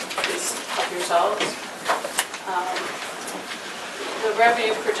one, please help yourselves. The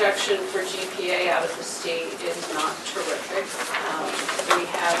revenue projection for GPA out of the state is not terrific. We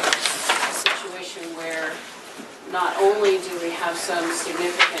have a situation where not only do we have some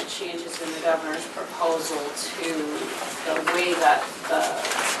significant changes in the governor's proposal to the way that the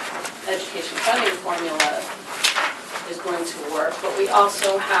education funding formula is going to work, but we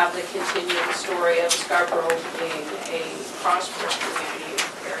also have the continuing story of Scarborough being a prosperous community in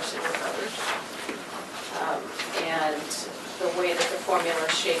comparison with others. And the way that the formula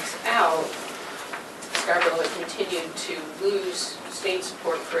shakes out, Scarborough has continued to lose state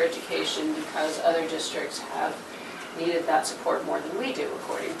support for education because other districts have needed that support more than we do,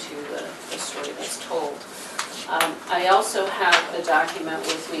 according to the story that's told. I also have a document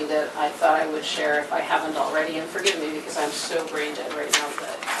with me that I thought I would share if I haven't already, and forgive me because I'm so brain dead right now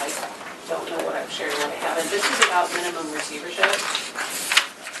that I don't know what I've shared and what I haven't. This is about minimum receivership.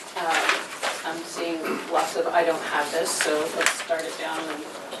 I'm seeing lots of, I don't have this, so let's start it down and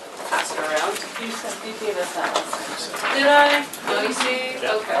pass it around. You gave us that one. Did I? Oh, you see?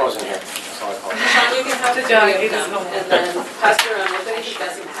 Okay. I wasn't here, so I apologize. Sean, you can have the John, three he of them, doesn't know. and then pass it around. Anybody who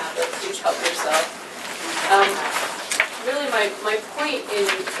doesn't have it, please help yourself. Really, my point in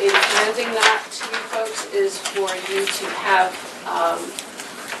handing that to you folks is for you to have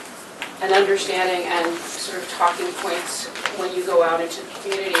an understanding and sort of talking points when you go out into the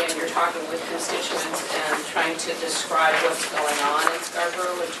community and you're talking with constituents and trying to describe what's going on in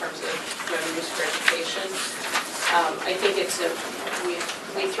Scarborough in terms of revenues for education. I think it's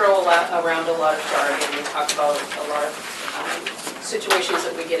we throw around a lot of jargon. We talk about a lot of situations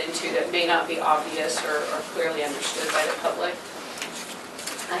that we get into that may not be obvious or clearly understood by the public.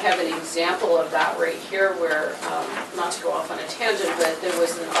 I have an example of that right here where, not to go off on a tangent, but there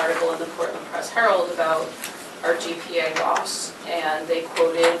was an article in the Portland Press Herald about our GPA loss, and they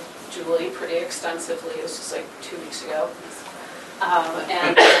quoted Julie pretty extensively. It was just like 2 weeks ago.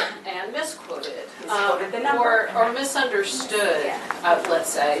 And misquoted. Misquoted the number. Or misunderstood, Yeah. let's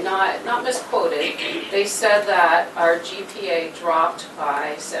say, not misquoted. They said that our GPA dropped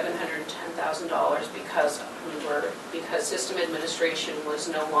by $710,000 because system administration was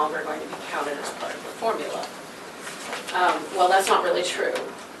no longer going to be counted as part of the formula. Well, that's not really true.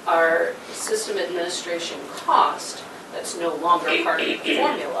 Our system administration cost, that's no longer part of the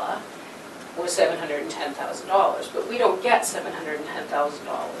formula, was $710,000, but we don't get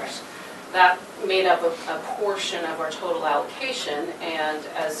 $710,000. That made up a portion of our total allocation, and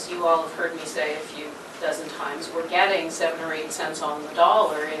as you all have heard me say a few dozen times, we're getting 7 or 8 cents on the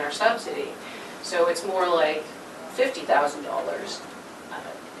dollar in our subsidy. So it's more like $50,000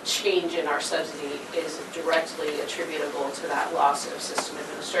 change in our subsidy is directly attributable to that loss of system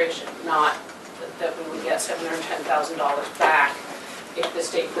administration, not that we would get $710,000 back if the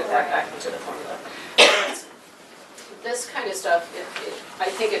state put that back into the formula. This kind of stuff, I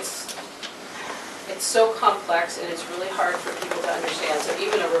think it's so complex and it's really hard for people to understand. So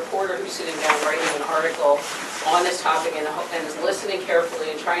even a reporter who's sitting down writing an article on this topic and is listening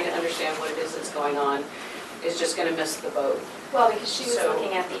carefully and trying to understand what it is that's going on is just going to miss the boat. Well, because she was So-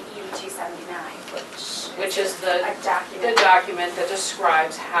 looking at the ED-279, Which is the a document. document that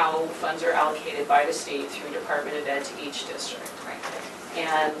describes how funds are allocated by the state through Department of Ed to each district. Right.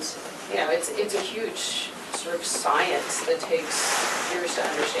 And, you know, it's a huge sort of science that takes years to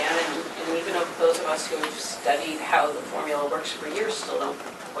understand, and even of those of us who have studied how the formula works for years still don't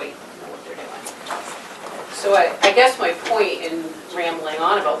quite know what they're doing. So I guess my point in rambling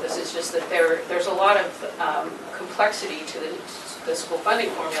on about this is just that there's a lot of complexity to the school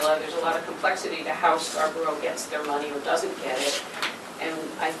funding formula. There's a lot of complexity to how Scarborough gets their money or doesn't get it, and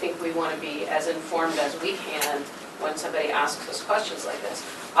I think we want to be as informed as we can when somebody asks us questions like this.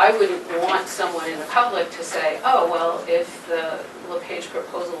 I wouldn't want someone in the public to say, oh, well, if the LePage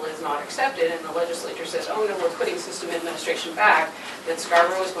proposal is not accepted and the legislature says, oh, no, we're putting system administration back, that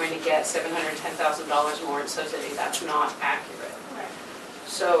Scarborough is going to get $710,000 more in subsidy. That's not accurate.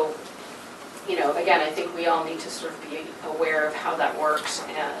 So, you know, again, I think we all need to sort of be aware of how that works.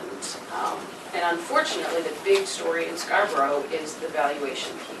 And unfortunately, the big story in Scarborough is the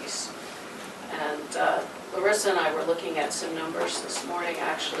valuation piece. And Larissa and I were looking at some numbers this morning,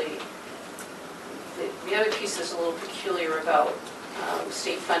 actually. The other piece that's a little peculiar about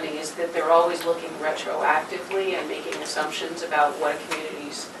state funding is that they're always looking retroactively and making assumptions about what a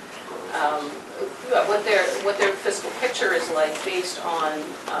community's, what their fiscal picture is like based on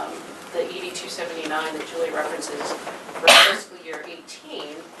the ED 279 that Julie references for fiscal year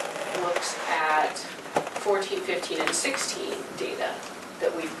 18 looks at 14, 15, and 16 data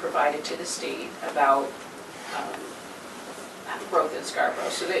that we've provided to the state about growth in Scarborough.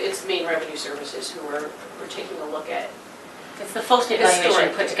 So that it's Maine Revenue Services who we're taking a look at. It's the full state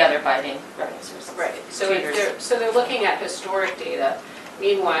valuation put together by Maine Revenue Services. Right, so 2 if years. they're looking at historic data.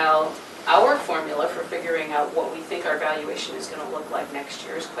 Meanwhile, our formula for figuring out what we think our valuation is going to look like next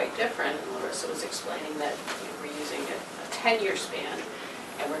year is quite different. And Larissa was explaining that we're using a 10-year span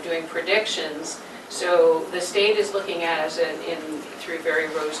and we're doing predictions. So the state is looking at us through very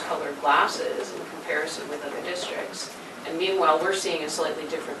rose-colored glasses in comparison with other districts. And meanwhile, we're seeing a slightly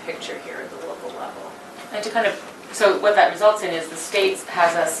different picture here at the local level. And to kind of, so what that results in is the state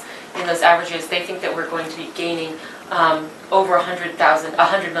has us in those averages, they think that we're going to be gaining over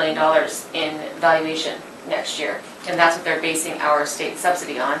 $100 million in valuation next year. And that's what they're basing our state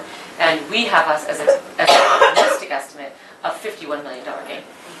subsidy on. And we have us as an optimistic estimate of $51 million gain.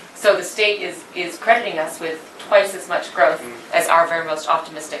 So the state is crediting us with twice as much growth as our very most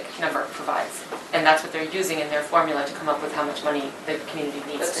optimistic number provides. And that's what they're using in their formula to come up with how much money the community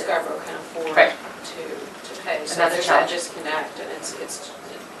needs That to. Scarborough can afford Right. to pay. So that's a there's that challenge. disconnect, and it's you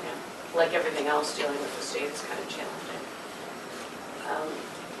know, like everything else dealing with the state, it's kind of challenging.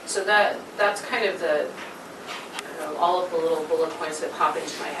 So that's kind of the, all of the little bullet points that pop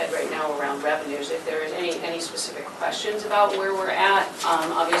into my head right now around revenues. If there is any specific questions about where we're at,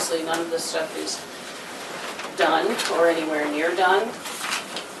 obviously none of this stuff is done or anywhere near done.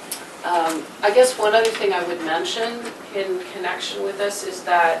 I guess one other thing I would mention in connection with this is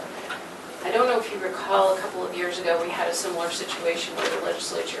that, I don't know if you recall, a couple of years ago we had a similar situation where the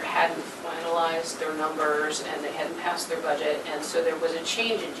legislature hadn't finalized their numbers and they hadn't passed their budget, and so there was a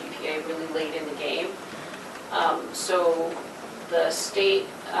change in GPA really late in the game. So the state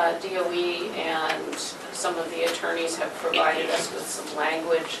DOE and some of the attorneys have provided us with some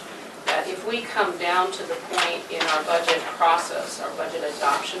language that if we come down to the point in our budget process, our budget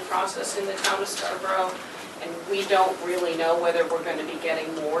adoption process in the town of Scarborough, and we don't really know whether we're going to be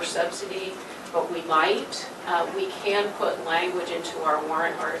getting more subsidy, but we might, we can put language into our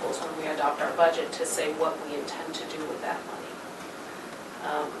warrant articles when we adopt our budget to say what we intend to do with that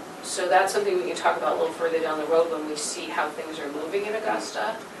money. So that's something we can talk about a little further down the road when we see how things are moving in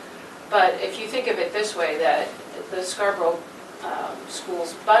Augusta. But if you think of it this way, that the Scarborough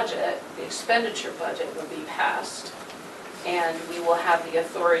school's budget, the expenditure budget will be passed, and we will have the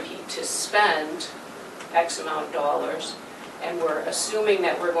authority to spend X amount of dollars, and we're assuming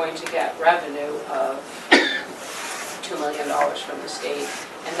that we're going to get revenue of $2 million from the state,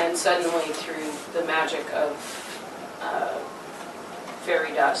 and then suddenly through the magic of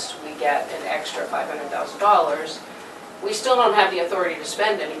fairy dust, we get an extra $500,000. We still don't have the authority to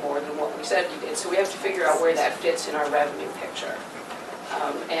spend any more than what we said we did, so we have to figure out where that fits in our revenue picture.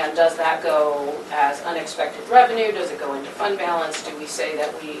 And does that go as unexpected revenue? Does it go into fund balance? Do we say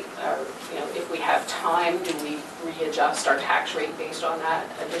that we are, if we have time, do we readjust our tax rate based on that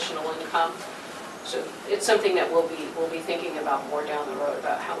additional income? So it's something that we'll be thinking about more down the road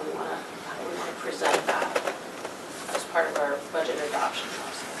about how we want to present that as part of our budget adoption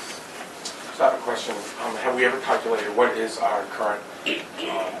process. So I have a question. Have we ever calculated what is our current,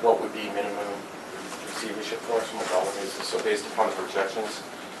 what would be minimum receivership for us from a dollar basis? So based upon the projections,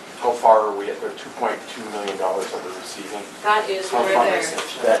 how far are we at the $2.2 million that we're receiving? That is How where far they're. is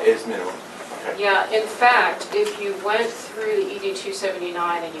it? That is minimum. Okay. Yeah, in fact, if you went through the ED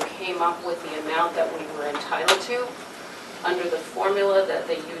 279 and you came up with the amount that we were entitled to, under the formula that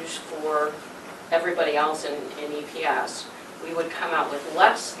they use for everybody else in EPS, we would come out with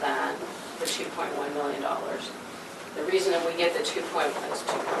less than the $2.1 million. The reason that we get the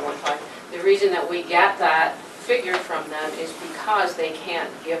 2.15, the reason that we get that figure from them is because they can't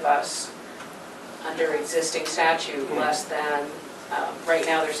give us, under existing statute, less than, right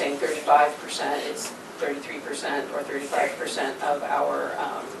now they're saying 35%, it's 33% or 35% of our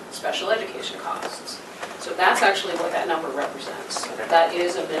special education costs. So that's actually what that number represents. Okay. That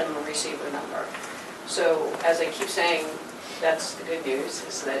is a minimum receiver number. So as I keep saying, that's the good news,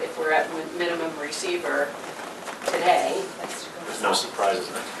 is that if we're at minimum receiver today, There's no surprises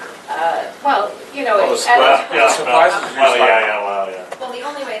next year. well, Well, the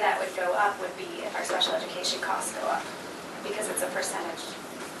only way that would go up would be if our special education costs go up, because it's a percentage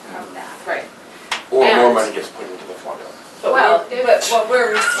of that. right. Or more And- money gets put into the formula. But Well, but what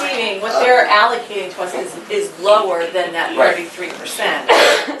we're receiving, what they're allocating to us is lower than that Right. 33%.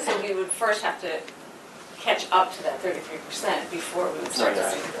 So we would first have to catch up to that 33% before we would start to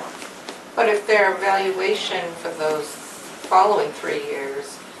see more. But if their valuation for those following 3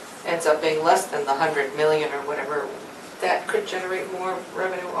 years ends up being less than the 100 million or whatever that could generate more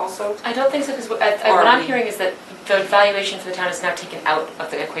revenue also? I don't think so, because what Or I'm we- hearing is that the valuation for the town is now taken out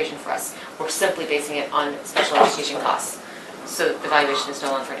of the equation for us. We're simply basing it on special education costs. So the valuation is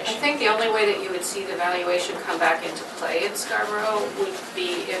no longer an I issue. think the only way that you would see the valuation come back into play in Scarborough would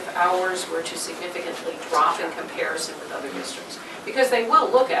be if ours were to significantly drop in comparison with other districts. Because they will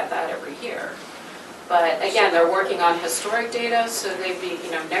look at that every year. But again, they're working on historic data, so they'd be,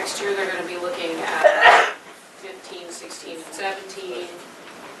 next year they're gonna be looking at 15, 16, and 17.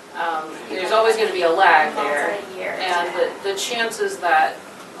 There's always gonna be a lag there. Multi-year. And the chances that,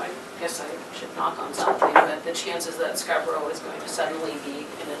 I guess I should knock on something, but the chances that Scarborough is going to suddenly be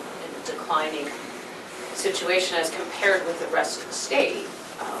in a declining situation as compared with the rest of the state,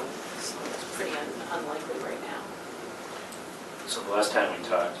 is pretty unlikely right now. So the last time we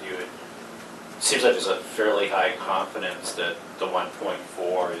talked, it seems like there's a fairly high confidence that the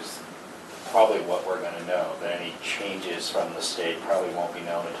 1.4 is probably what we're going to know, that any changes from the state probably won't be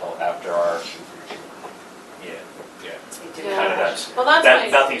known until after our, yeah. Kind of that's, Well,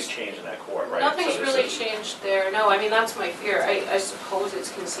 that's nothing's changed in that court, right? Nothing's So really this is- changed there. No, I mean, that's my fear. I suppose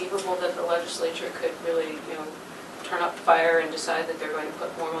it's conceivable that the legislature could really, turn up the fire and decide that they're going to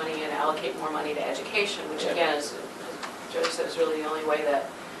put more money and allocate more money to education, which again is, as Jody said, is really the only way that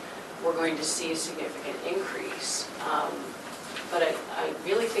we're going to see a significant increase. But I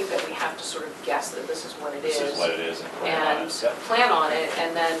really think that we have to sort of guess that this is what it is. This is what it is and plan on And it. Yep. plan on it,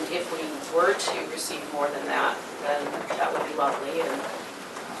 and then if we were to receive more than that, then that would be lovely, and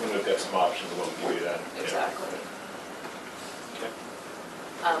And we've got some options, we'll give you that. Yeah. exactly. Okay.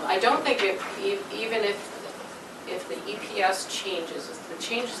 I don't think even if the EPS changes, if the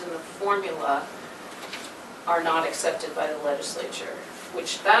changes in the formula are not accepted by the legislature,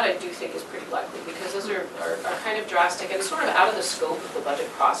 which that I do think is pretty likely, because those are kind of drastic and sort of out of the scope of the budget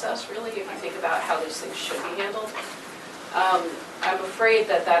process, really, if you think about how these things should be handled. I'm afraid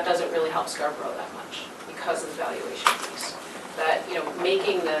that doesn't really help Scarborough that much because of the valuation piece. That,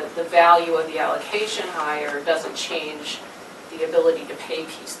 making the value of the allocation higher doesn't change the ability to pay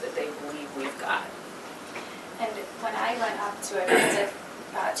piece that they believe we've got. And when I went up to a visit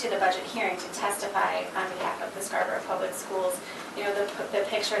to the budget hearing to testify on behalf of the Scarborough Public Schools, the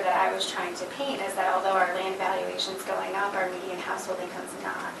picture that I was trying to paint is that although our land valuation's going up, our median household income's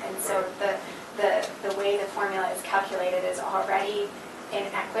not. And so the way the formula is calculated is already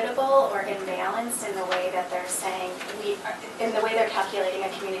inequitable or imbalanced in the way that they're saying, in the way they're calculating a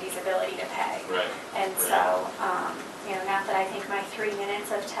community's ability to pay. Right. And so, not that I think my 3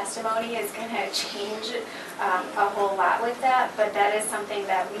 minutes of testimony is going to change a whole lot with that, but that is something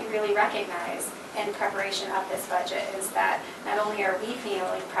that we really recognize in preparation of this budget, is that not only are we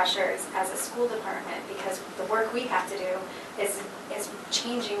feeling pressures as a school department because the work we have to do is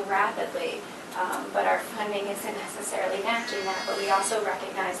changing rapidly, but our funding isn't necessarily matching that, but we also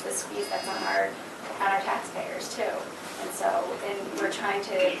recognize the squeeze that's on our taxpayers too. And so, we're trying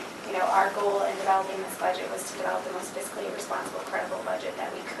to, our goal in developing this budget was to develop the most fiscally responsible, credible budget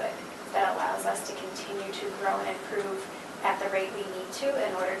that we could, that allows us to continue to grow and improve at the rate we need to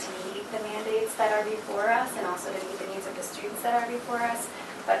in order to meet the mandates that are before us and also to meet the needs of the students that are before us,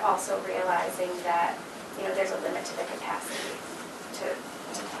 but also realizing that, there's a limit to the capacity to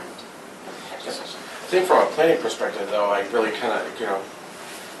fund education. I think from a planning perspective, though, I really kind of,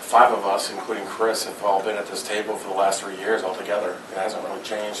 5 of us, including Chris, have all been at this table for the last 3 years altogether. It hasn't really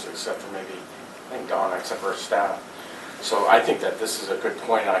changed except for maybe, I think, Donna, except for her staff. So I think that this is a good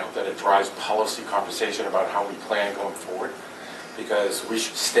point, and I hope that it drives policy conversation about how we plan going forward, because we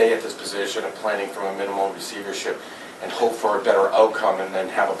should stay at this position of planning from a minimal receivership and hope for a better outcome, and then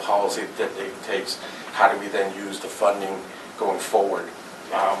have a policy that dictates how do we then use the funding going forward.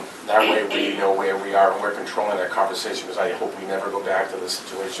 That way we know where we are and we're controlling that conversation, because I hope we never go back to the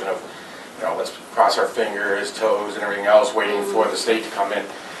situation of, let's cross our fingers, toes, and everything else, waiting for the state to come in,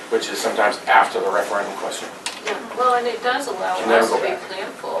 which is sometimes after the referendum question. Yeah, well, and it does allow Can never us to go be back.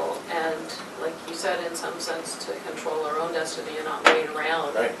 planful and, like you said, in some sense, to control our own destiny and not wait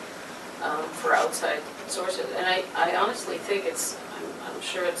around Right. for outside sources. And I honestly think I'm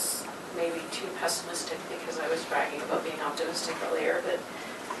sure it's maybe too pessimistic because I was bragging about being optimistic earlier, but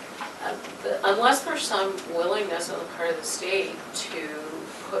unless there's some willingness on the part of the state to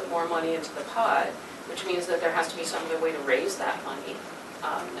put more money into the pot, which means that there has to be some other way to raise that money,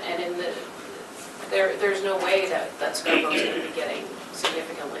 and there's no way that Scarborough is going to be getting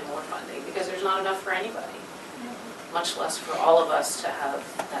significantly more funding because there's not enough for anybody, much less for all of us to have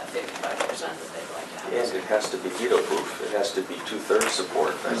that 55% that they'd like to have. And it has to be veto-proof. It has to be 2/3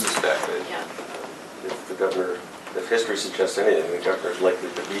 support, I suspect. Yeah. If the governor, if history suggests anything, the governor's likely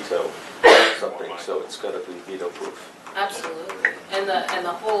to veto something, so it's got to be veto-proof. Absolutely. And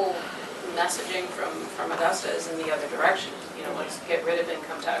the whole messaging from Augusta is in the other direction. You know, let's get rid of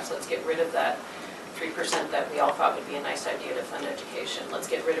income tax, let's get rid of that 3% that we all thought would be a nice idea to fund education. Let's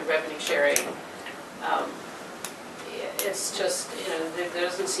get rid of revenue sharing. It's just, you know, there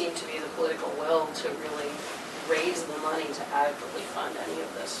doesn't seem to be the political will to really raise the money to adequately fund any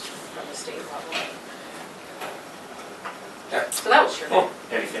of this from the state level. So that was your.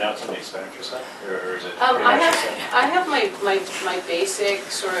 Anything else on the expenditure side, or is it I pretty much the have, same? I have my basic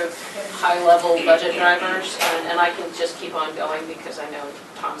sort of high-level budget drivers, and I can just keep on going because I know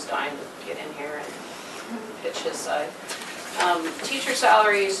Tom's dying to get in here and pitch his side. Teacher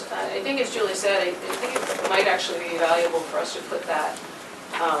salaries, I think as Julie said, I think it might actually be valuable for us to put that,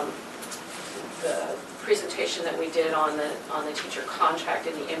 the presentation that we did on the teacher contract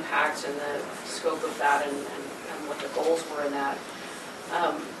and the impacts and the scope of that and what the goals were in that.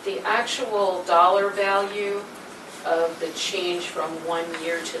 The actual dollar value of the change from one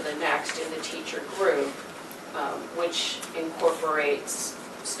year to the next in the teacher group, which incorporates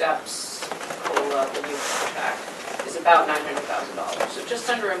steps, COLA, the new contract, is about $900,000. So just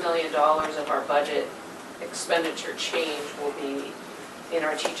under $1 million of our budget expenditure change will be in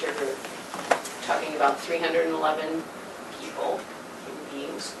our teacher group. Talking about 311 people, human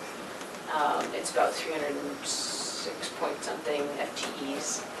beings. It's about 306 point something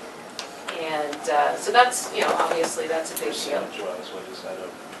FTEs. And so that's, you know, obviously that's a big deal. Percentage-wise, what is that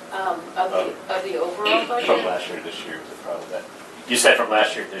Of the overall budget? from last year to this year, was it probably that? You said from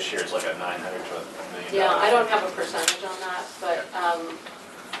last year to this year, it's like a 900 to $1 million. Yeah, I don't have a percentage on that, but,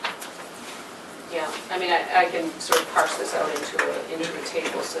 yeah, I mean, I can sort of parse this out into a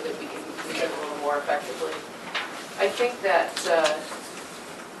table so that we can use it a little more effectively. I think that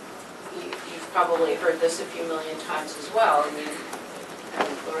you've probably heard this a few million times as well. I mean,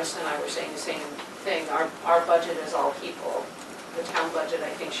 Larissa and I were saying the same thing. Our budget is all people. The town budget, I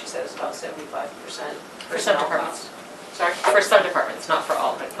think she said, is about 75% For some personnel departments. cost. Sorry? For some departments, not for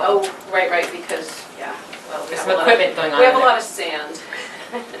all, but Oh, right, because, yeah, well, we there's have some a lot equipment going on. we have a there. lot of sand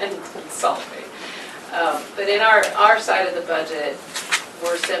and sulfate. But in our side of the budget,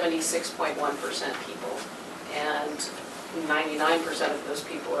 we're 76.1% people, and 99% of those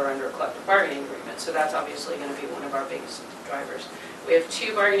people are under a collective bargaining agreement, so that's obviously going to be one of our biggest drivers. We have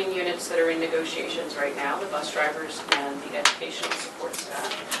 2 bargaining units that are in negotiations right now, the bus drivers and the educational support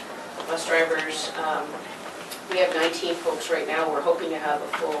staff. Bus drivers, we have 19 folks right now. We're hoping to have a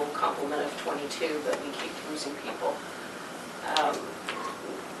full complement of 22, but we keep losing people.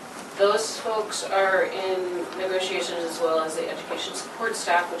 Those folks are in negotiations as well as the education support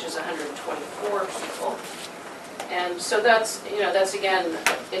staff, which is 124 people. And so that's, you know, that's again,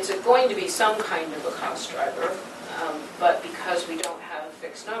 it's going to be some kind of a cost driver, but because we don't have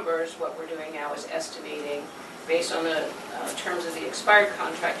fixed numbers, what we're doing now is estimating based on the terms of the expired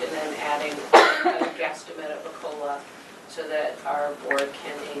contract and then adding a guesstimate of a COLA so that our board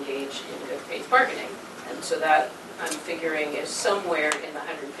can engage in good faith bargaining. And so that, I'm figuring, is somewhere in the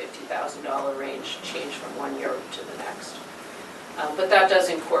 $150,000 range, change from one year to the next. But that does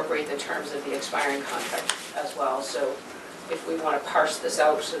incorporate the terms of the expiring contract as well. So if we want to parse this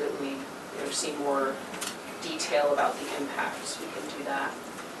out so that we see more detail about the impacts, we can do that.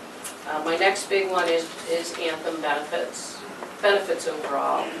 My next big one is Anthem benefits. Benefits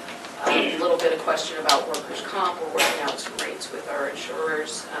overall. A little bit of question about workers' comp. We're working out some rates with our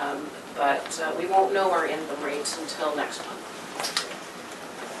insurers, but we won't know our Anthem rates until next month.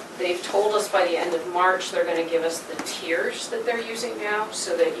 They've told us by the end of March they're going to give us the tiers that they're using now,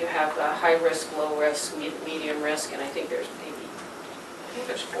 so that you have high risk, low risk, medium risk, and I think there's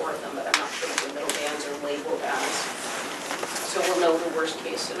 4 of them, but I'm not sure what the middle bands are labeled as. So we'll know the worst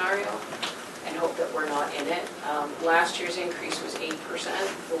case scenario and hope that we're not in it. Last year's increase was 8%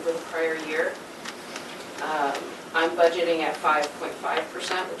 over the prior year. I'm budgeting at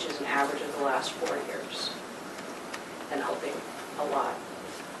 5.5%, which is an average of the last 4 years, and hoping a lot.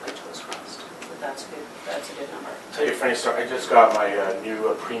 My toes crossed, but that's a good number. Tell you a funny story. I just got my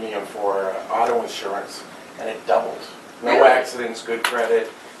new premium for auto insurance, and it doubled. No Really? accidents, good credit,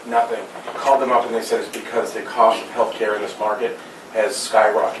 nothing. I called them up and they said it's because the cost of healthcare in this market has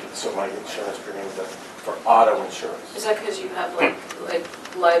skyrocketed, so my insurance premium for auto insurance. Is that because you have like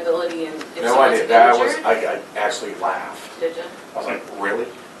liability and if No someone's idea. That was injured? I actually laughed. Did you? I was like, really?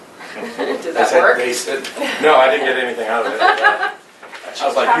 Did They that said- work? They said, no, I didn't get anything out of it. I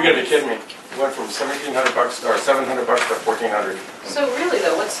was like, you gotta be kidding me. It went from $1,700 or $700 to $1,400. So really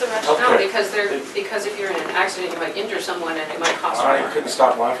though, what's the rationale? Okay. Because if you're in an accident, you might injure someone and it might cost I more. couldn't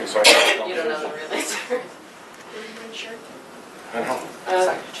stop laughing, so I You don't know the real answer. I know.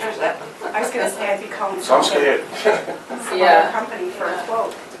 Change that one. I was gonna say, I'd be calling So I'm some scared. other Yeah. company for a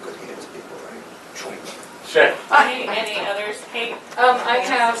quote. The good hands people, right? Sure. Any others, Kate? I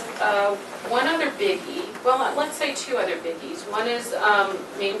have one other biggie, well, let's say two other biggies. One is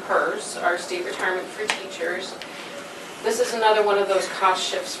Maine PERS, our state retirement for teachers. This is another one of those cost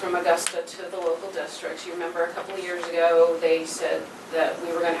shifts from Augusta to the local districts. You remember a couple of years ago, they said that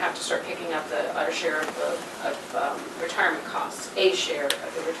we were going to have to start picking up our share of retirement costs, a share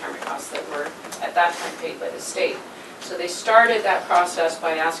of the retirement costs that were at that time paid by the state. So they started that process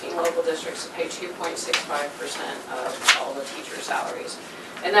by asking local districts to pay 2.65% of all the teacher salaries.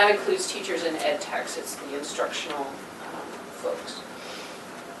 And that includes teachers and ed techs, it's the instructional folks.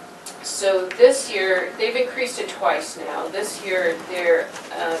 So this year, they've increased it twice now. This year, they're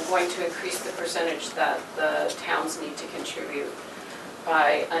going to increase the percentage that the towns need to contribute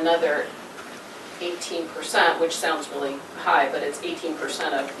by another 18%, which sounds really high, but it's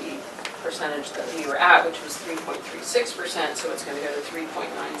 18% of the percentage that we were at, which was 3.36%, so it's going to go to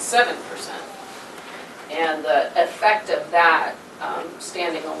 3.97%. And the effect of that,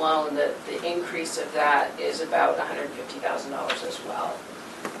 standing alone, the increase of that is about $150,000 as well.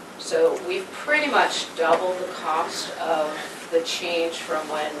 So we've pretty much doubled the cost of the change from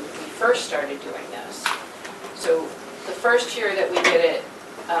when we first started doing this. So the first year that we did it,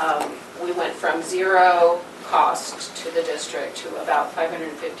 we went from zero cost to the district to about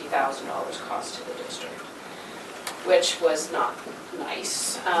 $550,000 cost to the district, which was not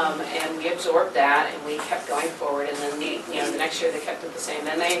nice. And we absorbed that and we kept going forward, and then the next year they kept it the same.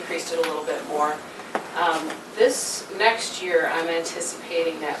 Then they increased it a little bit more. This next year, I'm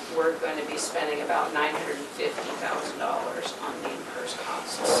anticipating that we're going to be spending about $950,000 on Maine PERS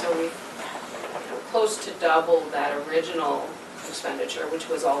costs. So we've close to double that original expenditure, which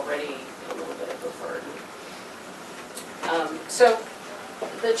was already a little bit of a burden. So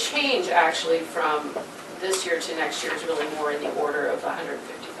the change actually from this year to next year is really more in the order of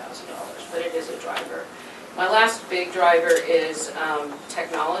 $150,000, but it is a driver. My last big driver is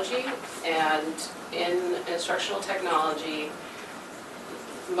technology, and in instructional technology,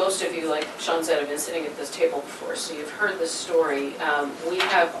 most of you, like Sean said, have been sitting at this table before, so you've heard this story. We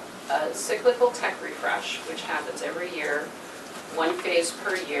have a cyclical tech refresh, which happens every year, one phase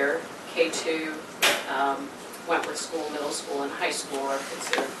per year. K2, Wentworth School, middle school, and high school are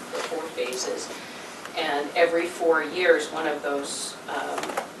considered the 4 phases. And every 4 years, one of those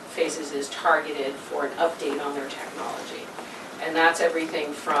phases is targeted for an update on their technology. And that's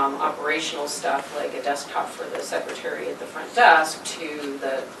everything from operational stuff like a desktop for the secretary at the front desk to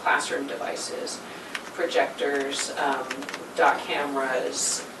the classroom devices, projectors, dot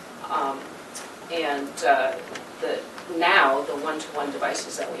cameras, and now the one-to-one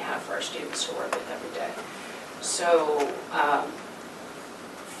devices that we have for our students to work with every day. So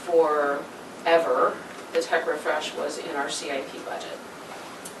forever, the tech refresh was in our CIP budget.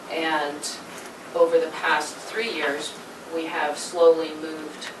 And over the past 3 years, we have slowly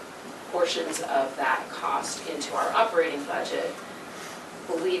moved portions of that cost into our operating budget,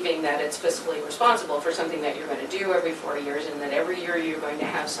 believing that it's fiscally responsible for something that you're going to do every 4 years, and that every year you're going to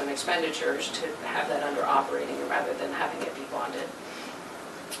have some expenditures to have that under operating rather than having it be bonded,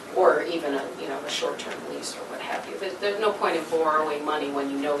 or even a short-term lease or what have you. There's no point in borrowing money when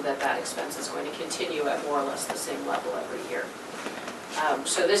you know that that expense is going to continue at more or less the same level every year.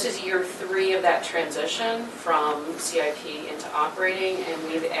 So this is year 3 of that transition from CIP into operating, and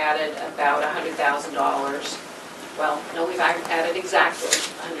we've added about $100,000. Well, no, we've added exactly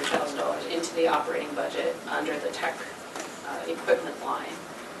 $100,000 into the operating budget under the tech equipment line.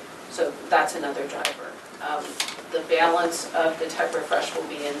 So that's another driver. The balance of the tech refresh will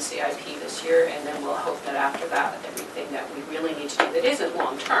be in CIP this year, and then we'll hope that after that, everything that we really need to do that isn't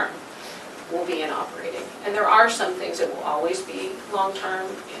long-term will be in operating. And there are some things that will always be long-term.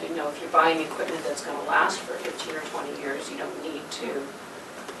 If you're buying equipment that's going to last for 15 or 20 years, you don't need to.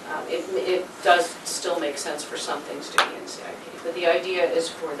 It does still make sense for some things to be in CIP. But the idea is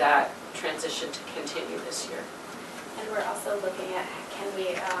for that transition to continue this year. And we're also looking at, can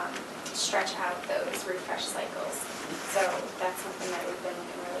we stretch out those refresh cycles? So that's something that we've been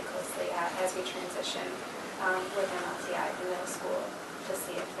looking really closely at as we transition within LTI, the middle school, to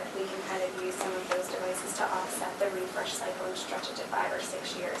see if we can kind of use some of those devices to offset the refresh cycle and stretch it to 5 or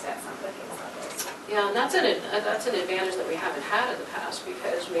 6 years at some of these levels. Yeah, and that's an advantage that we haven't had in the past,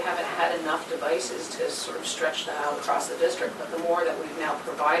 because we haven't had enough devices to sort of stretch that out across the district. But the more that we've now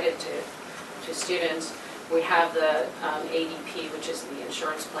provided to students, we have the ADP, which is the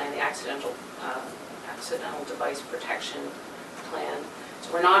insurance plan, the accidental device protection plan.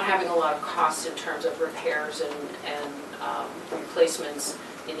 So we're not having a lot of costs in terms of repairs and replacements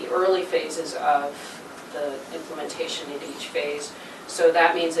in the early phases of the implementation in each phase. So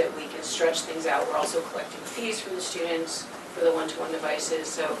that means that we can stretch things out. We're also collecting fees from the students for the one-to-one devices.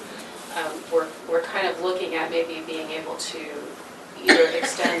 So we're kind of looking at maybe being able to either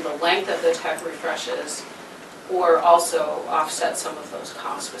extend the length of the tech refreshes or also offset some of those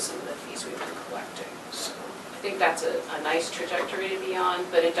costs with some of the fees we've been collecting. So I think that's a nice trajectory to be on,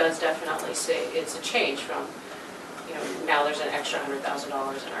 but it does definitely say it's a change from, you know, now there's an extra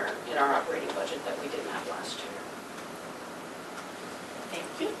 $100,000 in our operating budget that we didn't have last year. Thank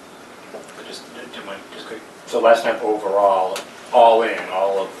you. Just quick. So last time overall, all in,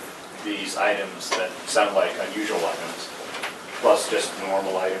 all of these items that sound like unusual items, plus just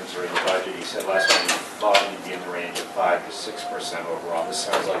normal items are in the budget, you said last time you thought you'd be in the range of 5 to 6% overall. This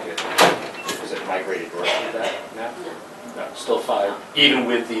sounds like is it migrated north of that now? No, still 5, even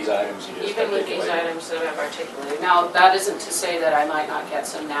with these items you just Even with these articulated. items that I've articulated. Now, that isn't to say that I might not get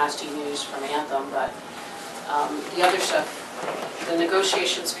some nasty news from Anthem, but the other stuff, the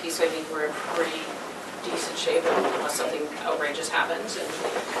negotiations piece, I think we're in pretty decent shape unless something outrageous happens. And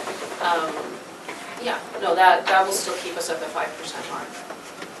yeah, no, that will still keep us at the 5% mark.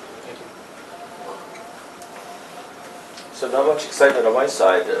 So not much excitement on my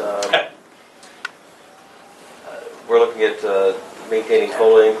side. We're looking at maintaining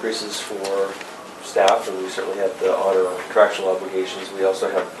COLA increases for staff, and we certainly have to honor our contractual obligations. We also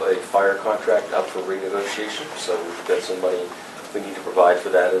have a fire contract up for renegotiation, so we've got some money we need to provide for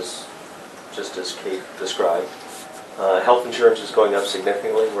that, just as Kate described. Health insurance is going up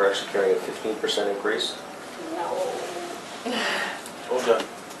significantly. We're actually carrying a 15% increase. No. Well done.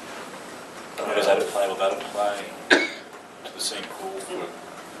 How does that apply? Will that apply to the same pool for,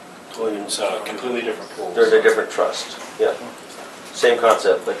 so completely different pools? There's a different trust, yeah. Same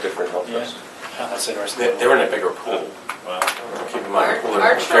concept, but different health Yeah. trust. That's interesting. They're in a bigger pool. Wow. Keep in mind, the pool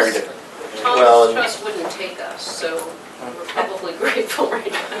Our is very trust, different. Well, Tom's trust wouldn't take us, so we're probably grateful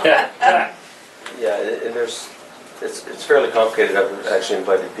right now. Yeah, and it's fairly complicated. I've actually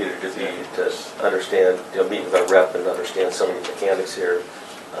invited Peter to understand, meet with our rep and understand some of the mechanics here.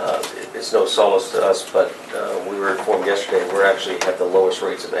 It's no solace to us, but we were informed yesterday we're actually at the lowest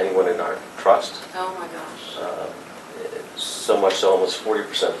rates of anyone in our trust. Oh my gosh. So much so, almost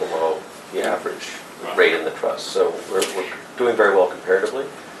 40% below the average rate in the trust. So we're doing very well comparatively.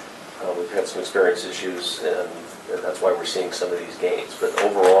 We've had some experience issues, and that's why we're seeing some of these gains. But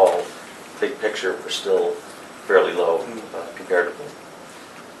overall, big picture, we're still fairly low comparatively.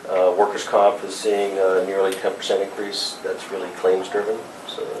 Workers' comp is seeing a nearly 10% increase. That's really claims driven.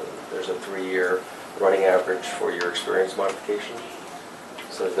 So there's a 3-year running average for your experience modification.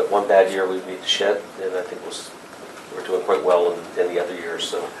 So if that one bad year we need to shed, and I think we're doing quite well in the other years.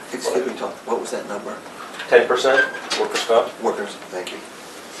 So Excuse me, Tom, what was that number? 10% workers' comp. Workers, thank you.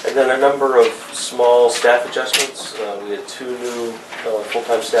 And then a number of small staff adjustments. We had 2 new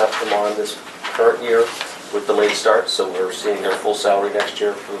full-time staff come on this current year with delayed starts, so we're seeing their full salary next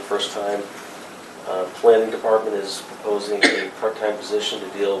year for the first time. Planning department is proposing a part-time position to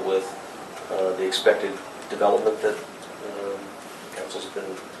deal with the expected development that council's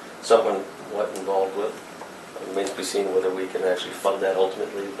been somewhat involved with. It remains to be seen whether we can actually fund that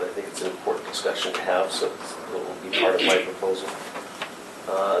ultimately, but I think it's an important discussion to have, so it will be part of my proposal.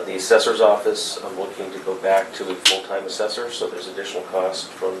 The assessor's office, I'm looking to go back to a full-time assessor, so there's additional cost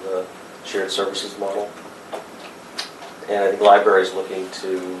from the shared services model. And I think library is looking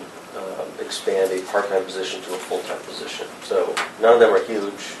to expand a part-time position to a full-time position. So none of them are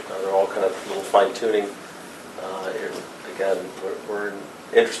huge. They're all kind of little fine-tuning. Again, we're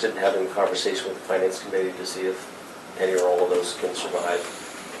interested in having a conversation with the Finance Committee to see if any or all of those can survive.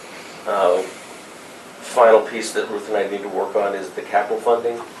 Final piece that Ruth and I need to work on is the capital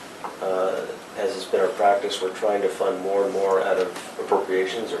funding. As has been our practice, we're trying to fund more and more out of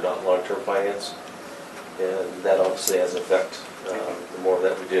appropriations or not long-term finance. And that obviously has an effect the more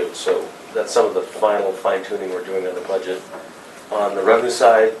that we do. So that's some of the final fine-tuning we're doing on the budget. On the revenue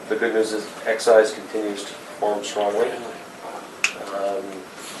side, the good news is excise continues to perform strongly.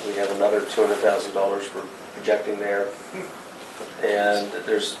 We have another $200,000 we're projecting there. And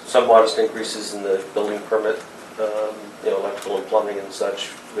there's some modest increases in the building permit, electrical and plumbing and such,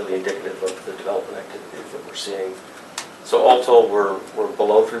 really indicative of the development activities that we're seeing. So all told, we're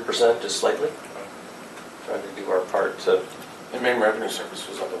below 3%, just slightly. Trying to do our part to... And Maine Revenue Service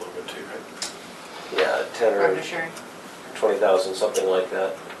was up a little bit too, right? Yeah, 10 or Revenue sharing. 20,000, something like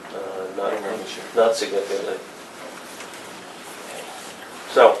that. Revenue sharing. Not significantly.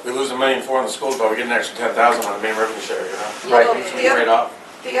 So, We lose $1.4 million in the schools, but we get an extra 10,000 on the main revenue share, you know? right. Well, It's the other- right off.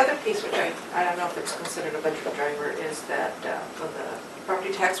 The other piece, which I don't know if it's considered a budget driver, is that for the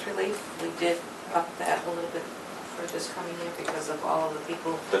property tax relief, we did up that a little bit for this coming year because of all of the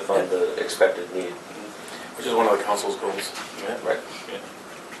people. To fund the expected need. Which is one of the council's goals. Right.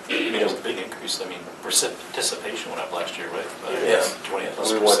 I mean, it was a big increase. I mean, participation went up last year, right? By Yes.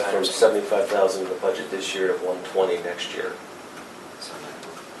 20+%. We went from 75,000 in the budget this year to 120 next year.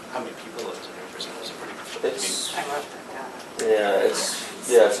 How many people lived in here? It was a pretty, It's, I wrote that down.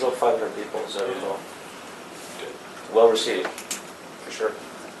 yeah, it's about 500 people, as I recall. good. Well received, for sure.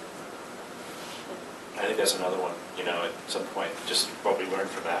 I think that's another one, you know, at some point, just what we learned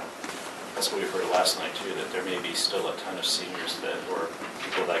from that. That's what we heard last night too, that there may be still a ton of seniors that, or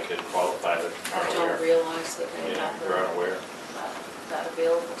people that could qualify that I aren't don't aware. realize that they You know, have who aren't aware. that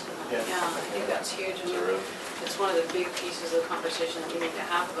available to them. Yeah. Yeah, I think that's huge. Is And it really? it's one of the big pieces of conversation that we need to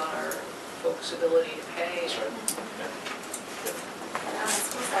have about our folks' ability to pay. That's right. Yeah. And on the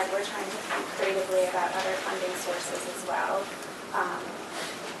school side, we're trying to think creatively about other funding sources as well.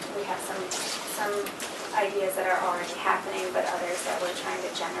 We have some ideas that are already happening, but others that we're trying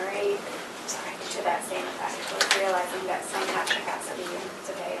to generate to that same effect. We're realizing that some have capacity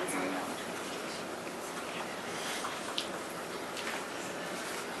to pay and some don't.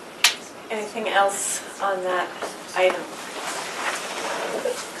 Anything else on that item?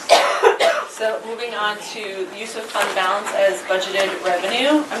 So moving on to use of fund balance as budgeted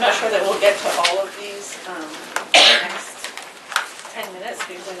revenue. I'm not sure that we'll get to all of these in the next 10 minutes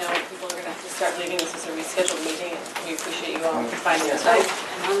because I know people are going to have to start leaving. This is a rescheduled meeting and we appreciate you all finding the time.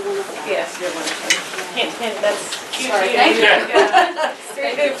 Yes, you're one of them. Hint, hint, that's cute. Sorry, you. thank you. Yeah.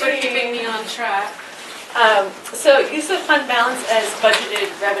 Thank you for keeping me on track. So use of fund balance as budgeted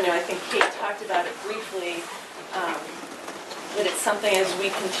revenue, I think Kate talked about it briefly, that it's something as we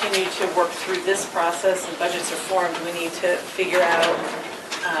continue to work through this process and budgets are formed, we need to figure out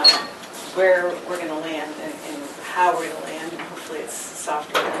where we're going to land and how we're going to land, and hopefully it's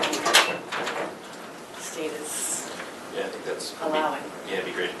softer than the state is Yeah, I think that's. allowing. Yeah, it'd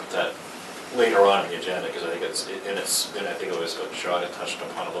be great to put that later on in the agenda, because I think and I think it was what Sean had touched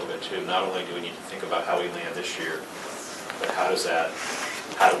upon a little bit too. Not only do we need to think about how we land this year, but how do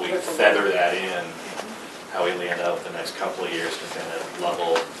we feather that in, how we land out the next couple of years to kind of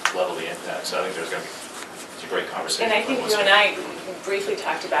level the impact. So I think it's a great conversation. And I think you and I briefly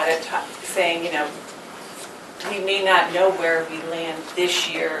talked about it, saying, you know, we may not know where we land this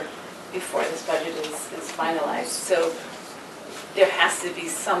year before this budget is finalized. So there has to be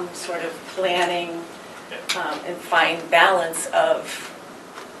some sort of planning and fine balance of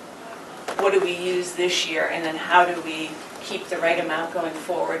what do we use this year and then how do we keep the right amount going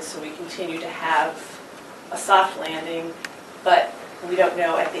forward so we continue to have a soft landing, but we don't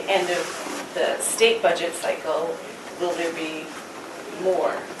know at the end of the state budget cycle, will there be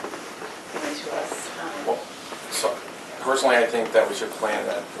more given to us? So personally, I think that we should plan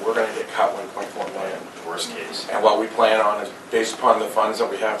that we're going to get cut 1.4 million. Worst case. And what we plan on is based upon the funds that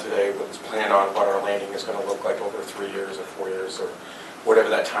we have today, let's plan on what our landing is going to look like over 3 years or 4 years or whatever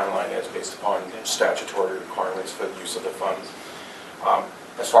that timeline is based upon statutory requirements for the use of the funds.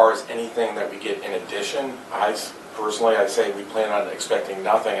 As far as anything that we get in addition, personally, I'd say we plan on expecting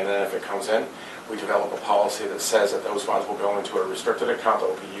nothing, and then if it comes in, we develop a policy that says that those funds will go into a restricted account that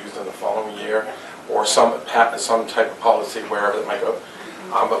will be used in the following year, or some type of policy wherever it might go.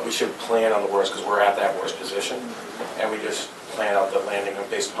 But we should plan on the worst because we're at that worst position, and we just plan out the landing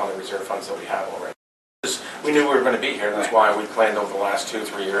based upon the reserve funds that we have already. We knew we were going to be here, and that's why we planned over the last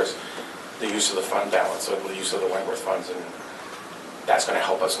 2-3 years the use of the fund balance, so the use of the Wentworth funds, and that's going to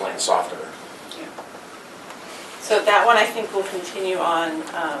help us land softer. Yeah. So that one I think will continue on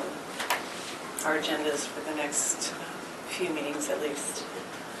our agendas for the next few meetings at least.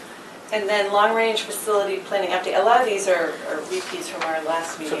 And then long-range facility planning update. A lot of these are repeats from our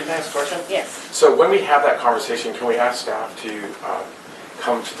last meeting. So can I ask a question? Yes. So when we have that conversation, can we ask staff to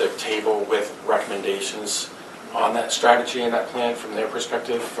come to the table with recommendations on that strategy and that plan from their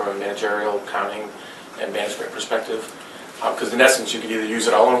perspective, from a managerial, accounting, and management perspective? Because in essence, you could either use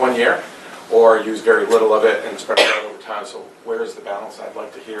it all in 1 year or use very little of it and spread it out over time. So where is the balance? I'd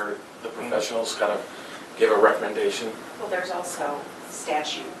like to hear the professionals kind of give a recommendation. Well, there's also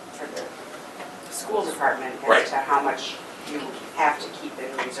statute for the school department Right. as to how much you have to keep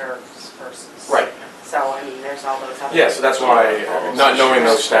in reserves versus. Right. So, I mean, there's all those other. Yeah, so that's why, not knowing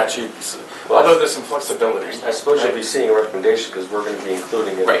those statutes, although there's some flexibility. I suppose you'll be seeing a recommendation because we're going to be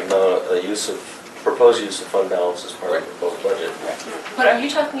including it Right. in the use of proposed use of fund balance as part of the proposed budget. But are you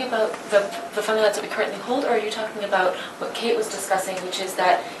talking about the fund balance that we currently hold, or are you talking about what Kate was discussing, which is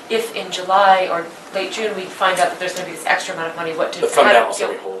that if in July or late June we find out that there's going to be this extra amount of money, what do? The fund how do- balance that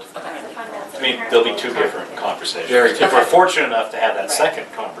we hold. Okay. The fund balance I that mean, we there'll be currently two hold. different conversations. Very If we're fortunate enough to have that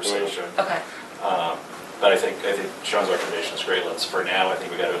second conversation, Okay. but I think Sean's recommendation is great. Let's, for now, I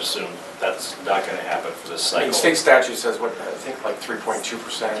think we got to assume that's not going to happen for this I mean, cycle. state statute says, what, I think like 3.2%.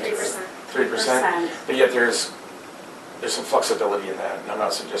 3%. 3%, but yet there's some flexibility in that, and I'm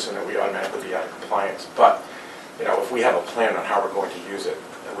not suggesting that we automatically be out of compliance, but, you know, if we have a plan on how we're going to use it,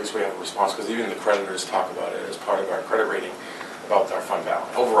 at least we have a response, because even the creditors talk about it as part of our credit rating, about our fund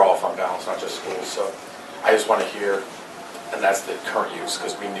balance, overall fund balance, not just schools, so I just want to hear, and that's the current use,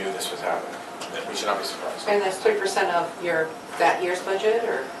 because we knew this was happening, and we should not be surprised. And that's 3% of that year's budget,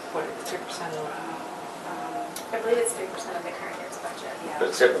 or what, 3% of? I believe it's 3% of the current year's budget, yeah. But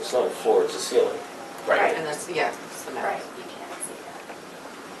it's different, it's not a floor, it's a ceiling. Right. And that's, yeah, it's the Right, math. you can't see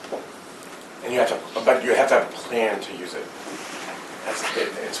that. And but you have to have a plan to use it.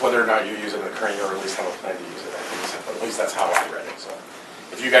 It's whether or not you use it in the current year, or at least have a plan to use it, at least that's how I read it, so.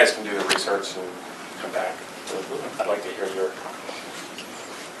 If you guys can do the research and come back, I'd like to hear your.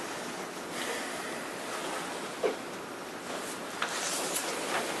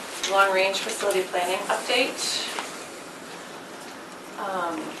 Long-range facility planning update.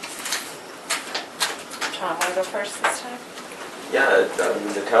 Tom, want to go first this time? Yeah, I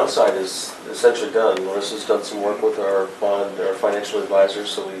mean, the town side is essentially done. Melissa's done some work with our financial advisors,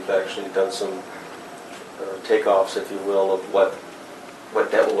 so we've actually done some takeoffs, if you will, of what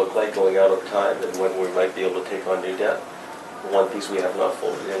debt will look like going out over time and when we might be able to take on new debt. One piece we have not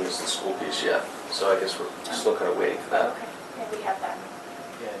folded in is the school piece yet, so I guess we're still kind of waiting for that. Okay, yeah, we have that.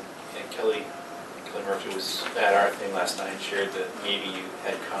 And Kelly Murphy was at our thing last night and shared that maybe you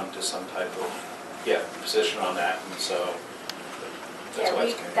had come to some type of, position on that, and so that's Yeah, why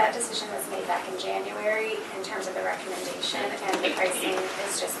it's kind of. that decision was made back in January in terms of the recommendation, and the pricing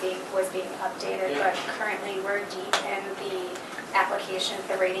was being updated, but currently we're deep in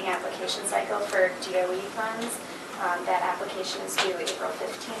the rating application cycle for DOE funds. That application is due April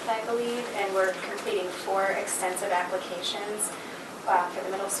 15th, I believe, and we're completing 4 extensive applications for the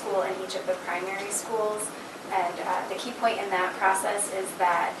middle school and each of the primary schools. And the key point in that process is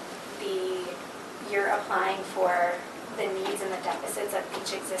that you're applying for the needs and the deficits of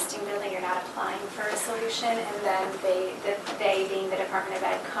each existing building. You're not applying for a solution, and then they being the Department of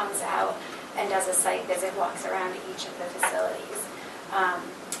Ed, comes out and does a site visit, walks around each of the facilities.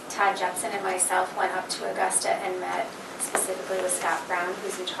 Todd Jepson and myself went up to Augusta and met specifically with Scott Brown,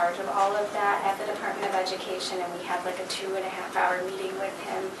 who's in charge of all of that at the Department of Education, and we had like a 2.5-hour meeting with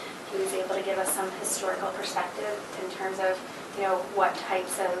him. He was able to give us some historical perspective in terms of, what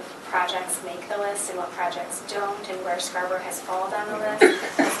types of projects make the list and what projects don't, and where Scarborough has fallen on the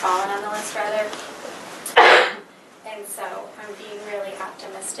list, rather. And so I'm being really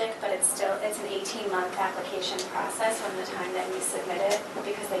optimistic, but it's an 18-month application process from the time that we submit it,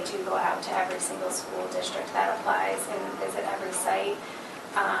 because they do go out to every single school district that applies and visit every site.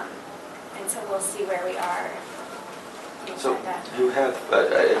 And so we'll see where we are. So you have,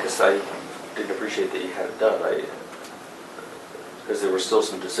 I guess I didn't appreciate that you had it done, because there were still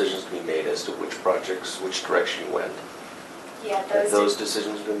some decisions to be made as to which projects, which direction you went. Yeah, Have those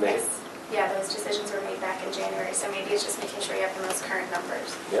decisions been made? Yes. Yeah, those decisions were made back in January, so maybe it's just making sure you have the most current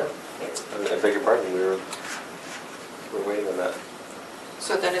numbers. Yeah. I beg your pardon, we're waiting on that.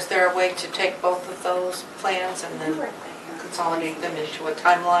 So then is there a way to take both of those plans and then consolidate them into a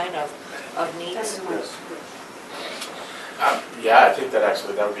timeline of needs? Yes. Yeah, I think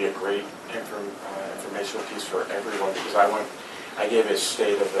that would be a great informational piece for everyone, because I gave a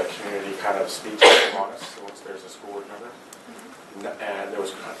state of the community kind of speech on us once there's a school board member. And there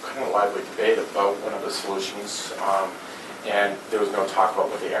was kind of a lively debate about one of the solutions, and there was no talk about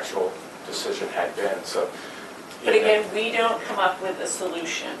what the actual decision had been, so. But again, we don't come up with a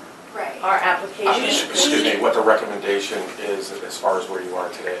solution. Right. Our application. Excuse me, what the recommendation is as far as where you are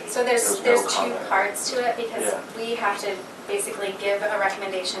today. So there's no 2 comment. parts to it, because Yeah. we have to basically give a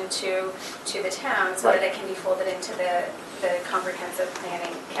recommendation to the town so that it can be folded into the comprehensive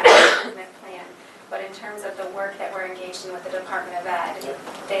planning, capital improvement plan. But in terms of the work that we're engaged in with the Department of Ed,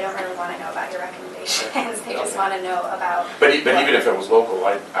 they don't really want to know about your recommendations. They just want to know about. But even if it was local,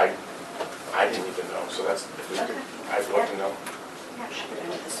 I didn't even know, so that's, Okay. I'd love to know.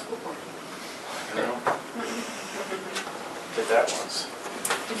 You know? Did that once.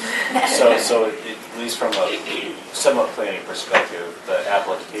 So at least from a somewhat planning perspective, the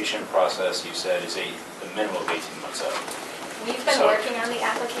application process, you said, is the minimum of 18 months out. We've been So- working on the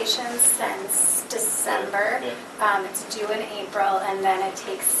applications since December. It's due in April, and then it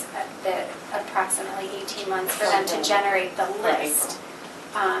takes approximately 18 months for them to generate the list.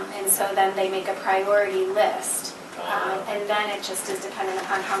 And so then they make a priority list. And then it just is dependent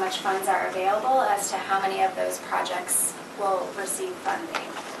upon how much funds are available as to how many of those projects will receive funding.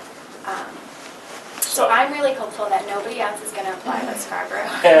 So I'm really hopeful that nobody else is going to apply but Scarborough,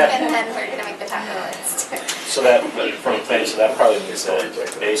 and then we're going to make the top of the list. So that, from a plan, so that probably means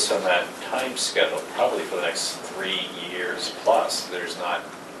that based on that time schedule, probably for the next 3 years plus, there's not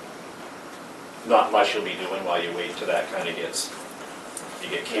much you'll be doing while you wait till that kind of you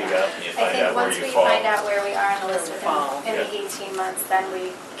get queued up and you find out where you fall. I think once we find out where we are on the list Fall, within the 18 months, then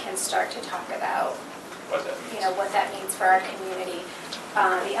we can start to talk about, What that means. what that means for our community.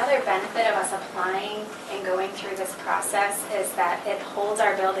 The other benefit of us applying and going through this process is that it holds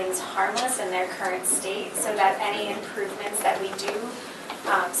our buildings harmless in their current state, so that any improvements that we do,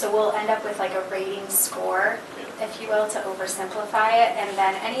 so we'll end up with like a rating score, if you will, to oversimplify it, and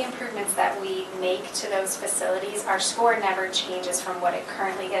then any improvements that we make to those facilities, our score never changes from what it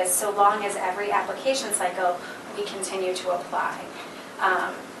currently is, so long as every application cycle we continue to apply.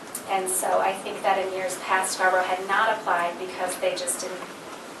 And so I think that in years past, Scarborough had not applied because they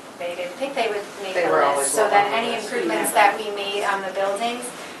didn't think they would make They the were list. always So one then on the any list. improvements that we made on the buildings,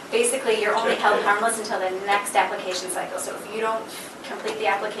 basically you're only held harmless until the next application cycle. So if you don't complete the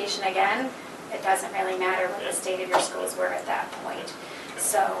application again, it doesn't really matter what the state of your schools were at that point.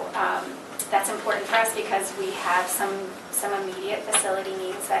 So that's important for us because we have some immediate facility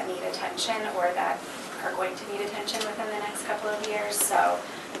needs that need attention or that are going to need attention within the next couple of years. So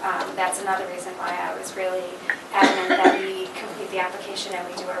that's another reason why I was really adamant that we complete the application and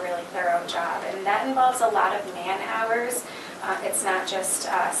we do a really thorough job. And that involves a lot of man hours. It's not just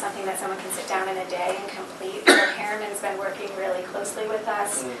something that someone can sit down in a day and complete. So Harriman's been working really closely with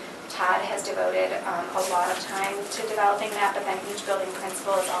us. Todd has devoted a lot of time to developing that, but then each building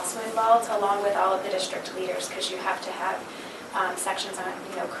principal is also involved along with all of the district leaders because you have to have sections on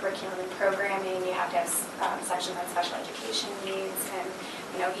curriculum and programming, you have to have sections on special education needs, and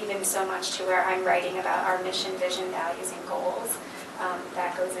even so much to where I'm writing about our mission, vision, values, and goals.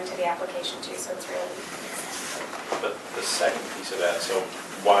 That goes into the application too, so it's really extensive. But the second piece of that, so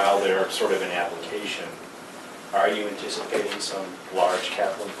while they're sort of in application, are you anticipating some large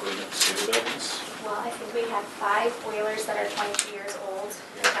capital improvements to the buildings? Well, I think we have 5 boilers that are 22 years old.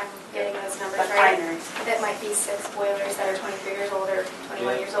 I'm getting those numbers But right. primaries. That might be 6 boilers that are 23 years old or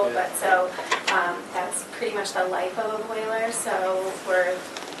 21 years old, but so that's pretty much the life of a boiler. So we're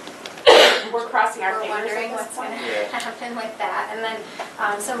crossing our we're fingers wondering at this what's going to Yeah. happen with that. And then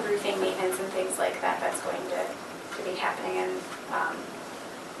some roofing maintenance and things like that that's going to be happening, and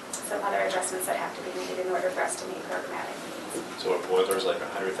some other adjustments that have to be made in order for us to meet programmatic needs. So a boiler's like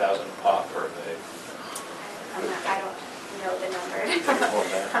 100,000 a pop, or they? I don't know the number. Well,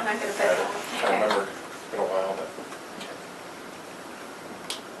 man, I'm not going to put it on I there. remember, it's been a while, but.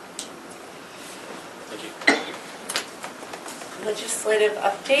 Thank you. Legislative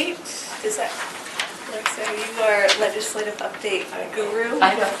update, is that, Alexa, you are legislative update guru?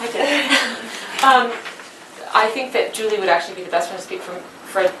 I know, I did. I think that Julie would actually be the best one to speak for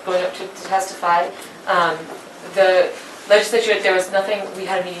going up to testify. The legislature, there was nothing, we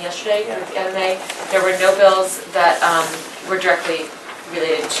had a meeting yesterday with the MMA. There were no bills that were directly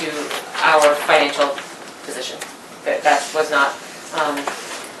related to our financial position. That was not,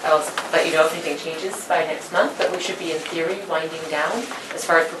 I'll let you know if anything changes by next month, but we should be in theory winding down as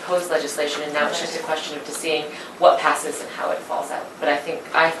far as proposed legislation, and now it's just a question of just seeing what passes and how it falls out. But I think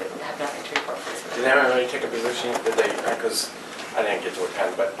I have nothing to report for this. Did anyone really take a position, did they, because I didn't get to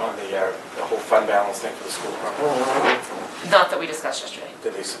attend, but on the whole fund balance thing for the school property, Not that we discussed yesterday.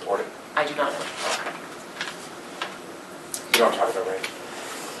 did they support it? I do not know. You don't talk about it.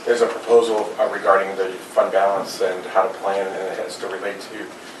 There's a proposal regarding the fund balance and how to plan, and it has to relate to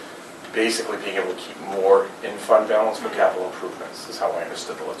basically being able to keep more in fund balance for capital improvements, is how I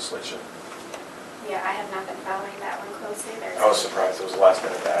understood the legislation. Yeah, I have not been following that one closely. I was surprised, it was the last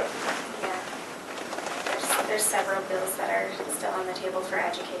minute ad. Yeah. There's several bills that are still on the table for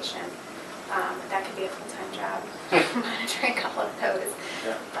education. That could be a full-time job, monitoring all of those.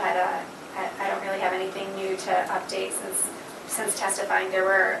 Yeah. But I don't really have anything new to update since testifying. There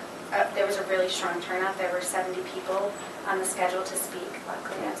was a really strong turnout. There were 70 people on the schedule to speak.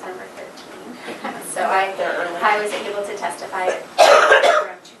 Luckily, I was number 13. So I was able to testify at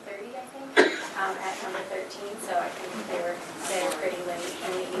around 2:30, I think, at number 13. So I think they were pretty late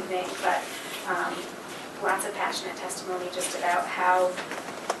in the evening. But lots of passionate testimony just about how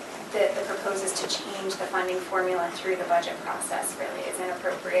the proposes to change the funding formula through the budget process really is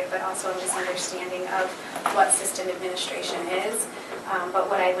inappropriate, but also a misunderstanding of what system administration is. But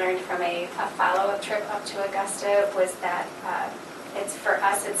what I learned from a follow-up trip up to Augusta was that it's, for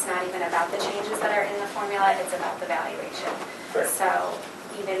us, it's not even about the changes that are in the formula, it's about the valuation. Right. So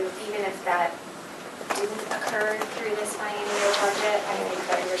even if that didn't occur through this biennial budget, I think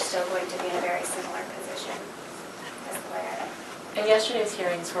that we're still going to be in a very similar position as the way I. And yesterday's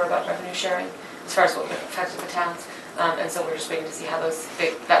hearings were about revenue sharing, as far as what affected the towns. And so we're just waiting to see how those,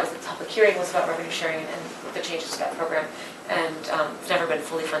 that was the public hearing, was about revenue sharing and the changes to that program. And it's never been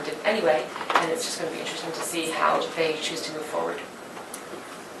fully funded anyway, and it's just going to be interesting to see how they choose to move forward.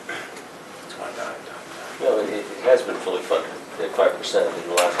 No, it has been fully funded at 5%. In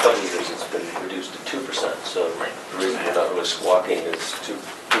the last couple of years, it's been reduced to 2%. So the reason we're not really squawking is 2%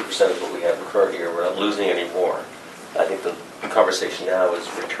 is what we have in the current year. We're not losing any more. I think the conversation now is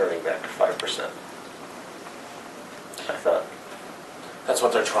returning back to 5%. I thought. That's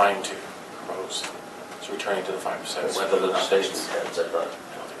what they're trying to propose, is returning to the 5%. That's what the legislation intends, I thought.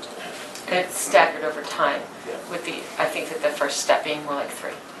 I don't think it's gonna happen. And it's staggered over time, Yeah. with the, I think that the first step being more like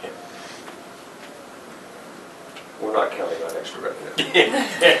 3. We're not counting on extra revenue.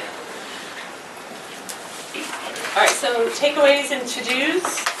 All right, so takeaways and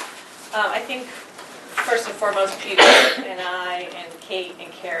to-dos. I think first and foremost, Peter and I and Kate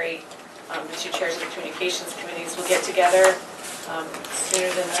and Carrie, the two chairs of the communications committees, will get together sooner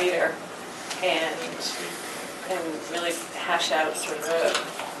than later and really hash out sort of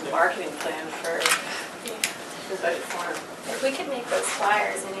a marketing plan for the budget forum. If we could make those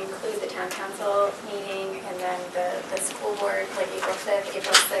flyers and include the town council meeting and then the school board, like April 5th,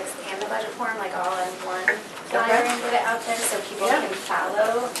 April 6th, and the budget forum, like all in one flyer and put it out there so people Yeah. can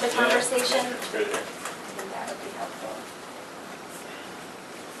follow the conversation, That's a good idea. I think that would be helpful.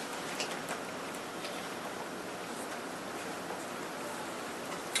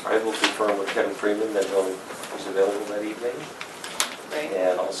 I will confirm with Kevin Freeman that he's available that evening. Right.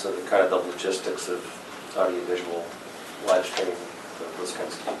 And also the kind of the logistics of audiovisual live streaming, those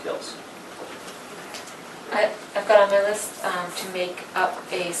kinds of details. I've got on my list to make up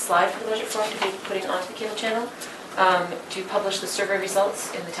a slide for the budget forum to be putting onto the cable channel, to publish the survey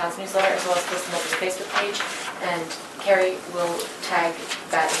results in the town's newsletter, as well as post them up to the Facebook page. And Carrie will tag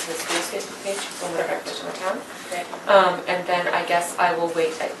that into the school's Facebook page when we're active in the town. Great. And then I guess I will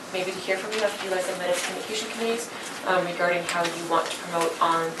wait maybe to hear from you after you guys have met as communication committees regarding how you want to promote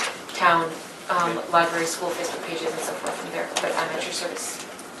on town, library, school Facebook pages and so forth from there. But I'm at your service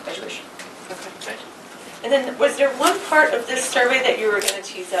as you wish. Okay. And then, was there one part of this survey that you were going to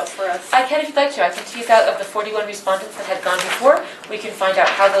tease out for us? I can if you'd like to. I can tease out of the 41 respondents that had gone before. We can find out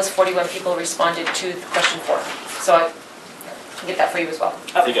how those 41 people responded to the question 4. So I can get that for you as well.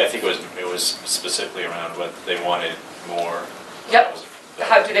 I think it was specifically around what they wanted more. Yep.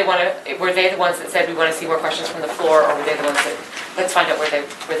 How do they want to? Were they the ones that said we want to see more questions from the floor, or were they the ones that? Let's find out where they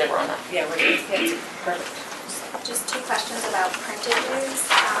were on that. Yeah, perfect. Just 2 questions about printed news.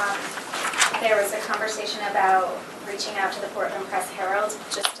 There was a conversation about reaching out to the Portland Press Herald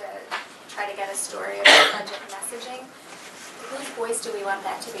just to try to get a story about budget messaging. Whose voice do we want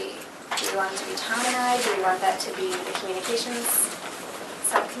that to be? Do we want it to be Tom and I? Do we want that to be the communications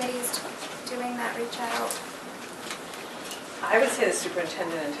subcommittees doing that reach out? I would say the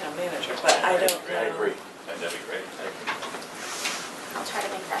superintendent and town manager, but I don't know. I agree. That'd be great. I'll try to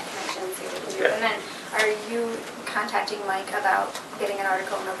make that connection and see what we can do. And then, are you contacting Mike about getting an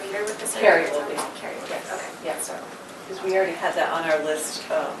article in the Leader with the survey? Carrie will be. Carrie will be, Yes. okay. Yeah, so, because we already had that on our list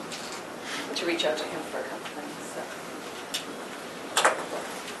to reach out to him for a couple things, so.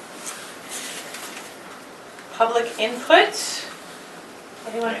 Public input?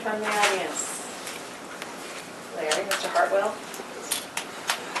 Anyone from the audience? Larry, Mr. Hartwell?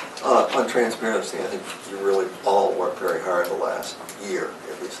 On transparency, I think you really all worked very hard the last year,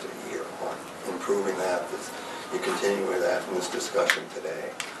 at least a year, on improving that. You continue with that from this discussion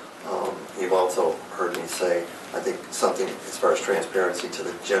today. You've also heard me say, I think something as far as transparency to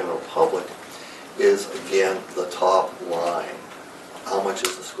the general public is, again, the top line. How much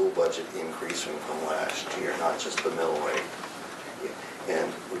is the school budget increasing from last year, not just the mill rate?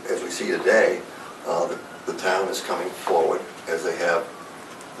 And as we see today, the town is coming forward, as they have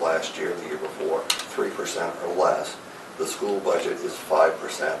last year, the year before, 3% or less. The school budget is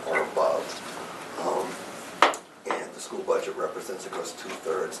 5% or above. And the school budget represents, of course,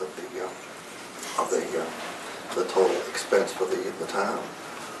 2/3 of the total expense for the town.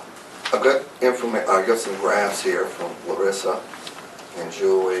 I've got some graphs here from Larissa and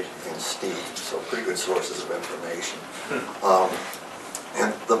Julie and Steve, so pretty good sources of information.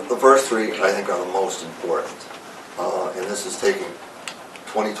 And the first three, I think, are the most important. And this is taking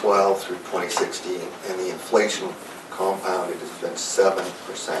 2012 through 2016, and the inflation compounded has been 7%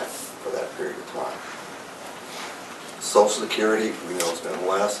 for that period of time. Social Security, we know it's been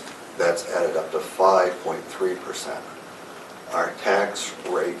less. That's added up to 5.3%. Our tax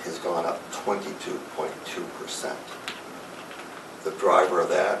rate has gone up 22.2%. The driver of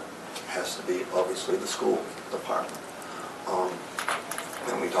that has to be obviously the school department.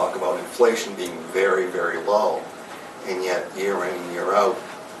 And we talk about inflation being very, very low, and yet year in and year out,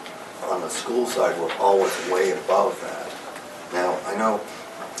 on the school side, we're always way above that. Now, I know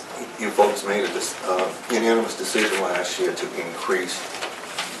you folks made a unanimous decision last year to increase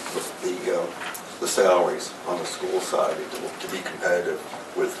the salaries on the school side to be competitive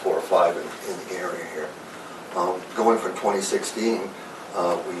with 4 or 5 in the area here. Going from 2016,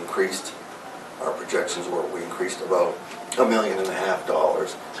 we increased, our projections were we increased about $1.5 million,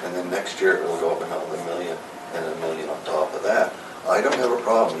 and then next year it will go up another $1 million and $1 million on top of that. I don't have a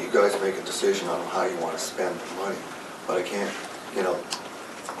problem. You guys make a decision on how you want to spend the money, but I can't,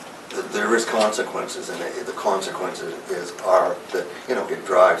 there is consequences, and the consequences are that, it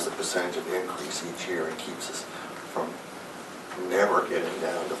drives the percentage of increase each year and keeps us from never getting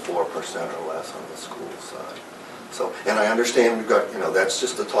down to 4% or less on the school side. So, and I understand we've got, that's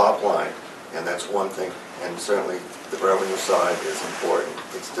just the top line, and that's one thing, and certainly the revenue side is important.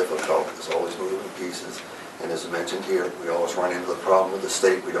 It's difficult. There's always moving pieces. And as mentioned here, we always run into the problem with the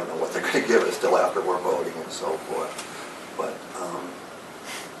state. We don't know what they're going to give us till after we're voting and so forth. But,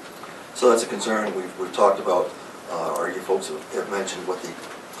 so that's a concern. We've talked about, or you folks have mentioned what the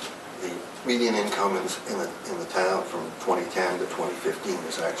median income in the town from 2010 to 2015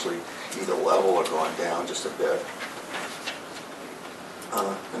 is actually either level or gone down just a bit.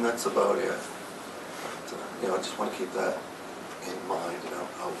 And that's about it. I just want to keep that in mind,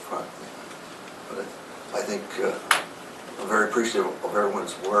 out front. But I think I'm very appreciative of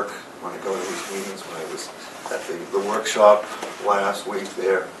everyone's work when I go to these meetings. When I was at the workshop last week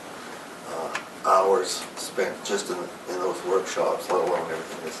there, hours spent just in those workshops, let alone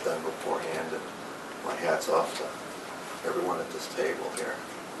everything that's done beforehand. And my hat's off to everyone at this table here.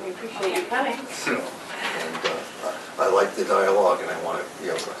 We appreciate you coming. And I like the dialogue, and I want to be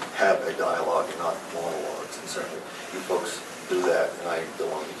able to have a dialogue and not monologues. And certainly you folks do that, and I don't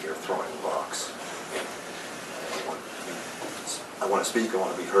want to be here throwing rocks. I want to speak, I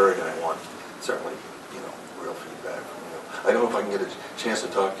want to be heard, and I want certainly, real feedback from you. I don't know if I can get a chance to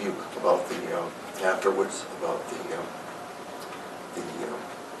talk to you about afterwards, about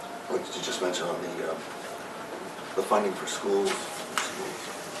what did you just mention on the funding for schools?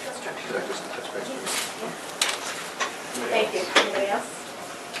 Did I just touch base with you? Thank you. Anybody else?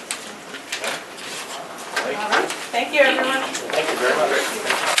 All right. Thank you, everyone. Thank you very much.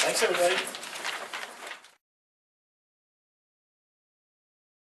 Thanks, everybody.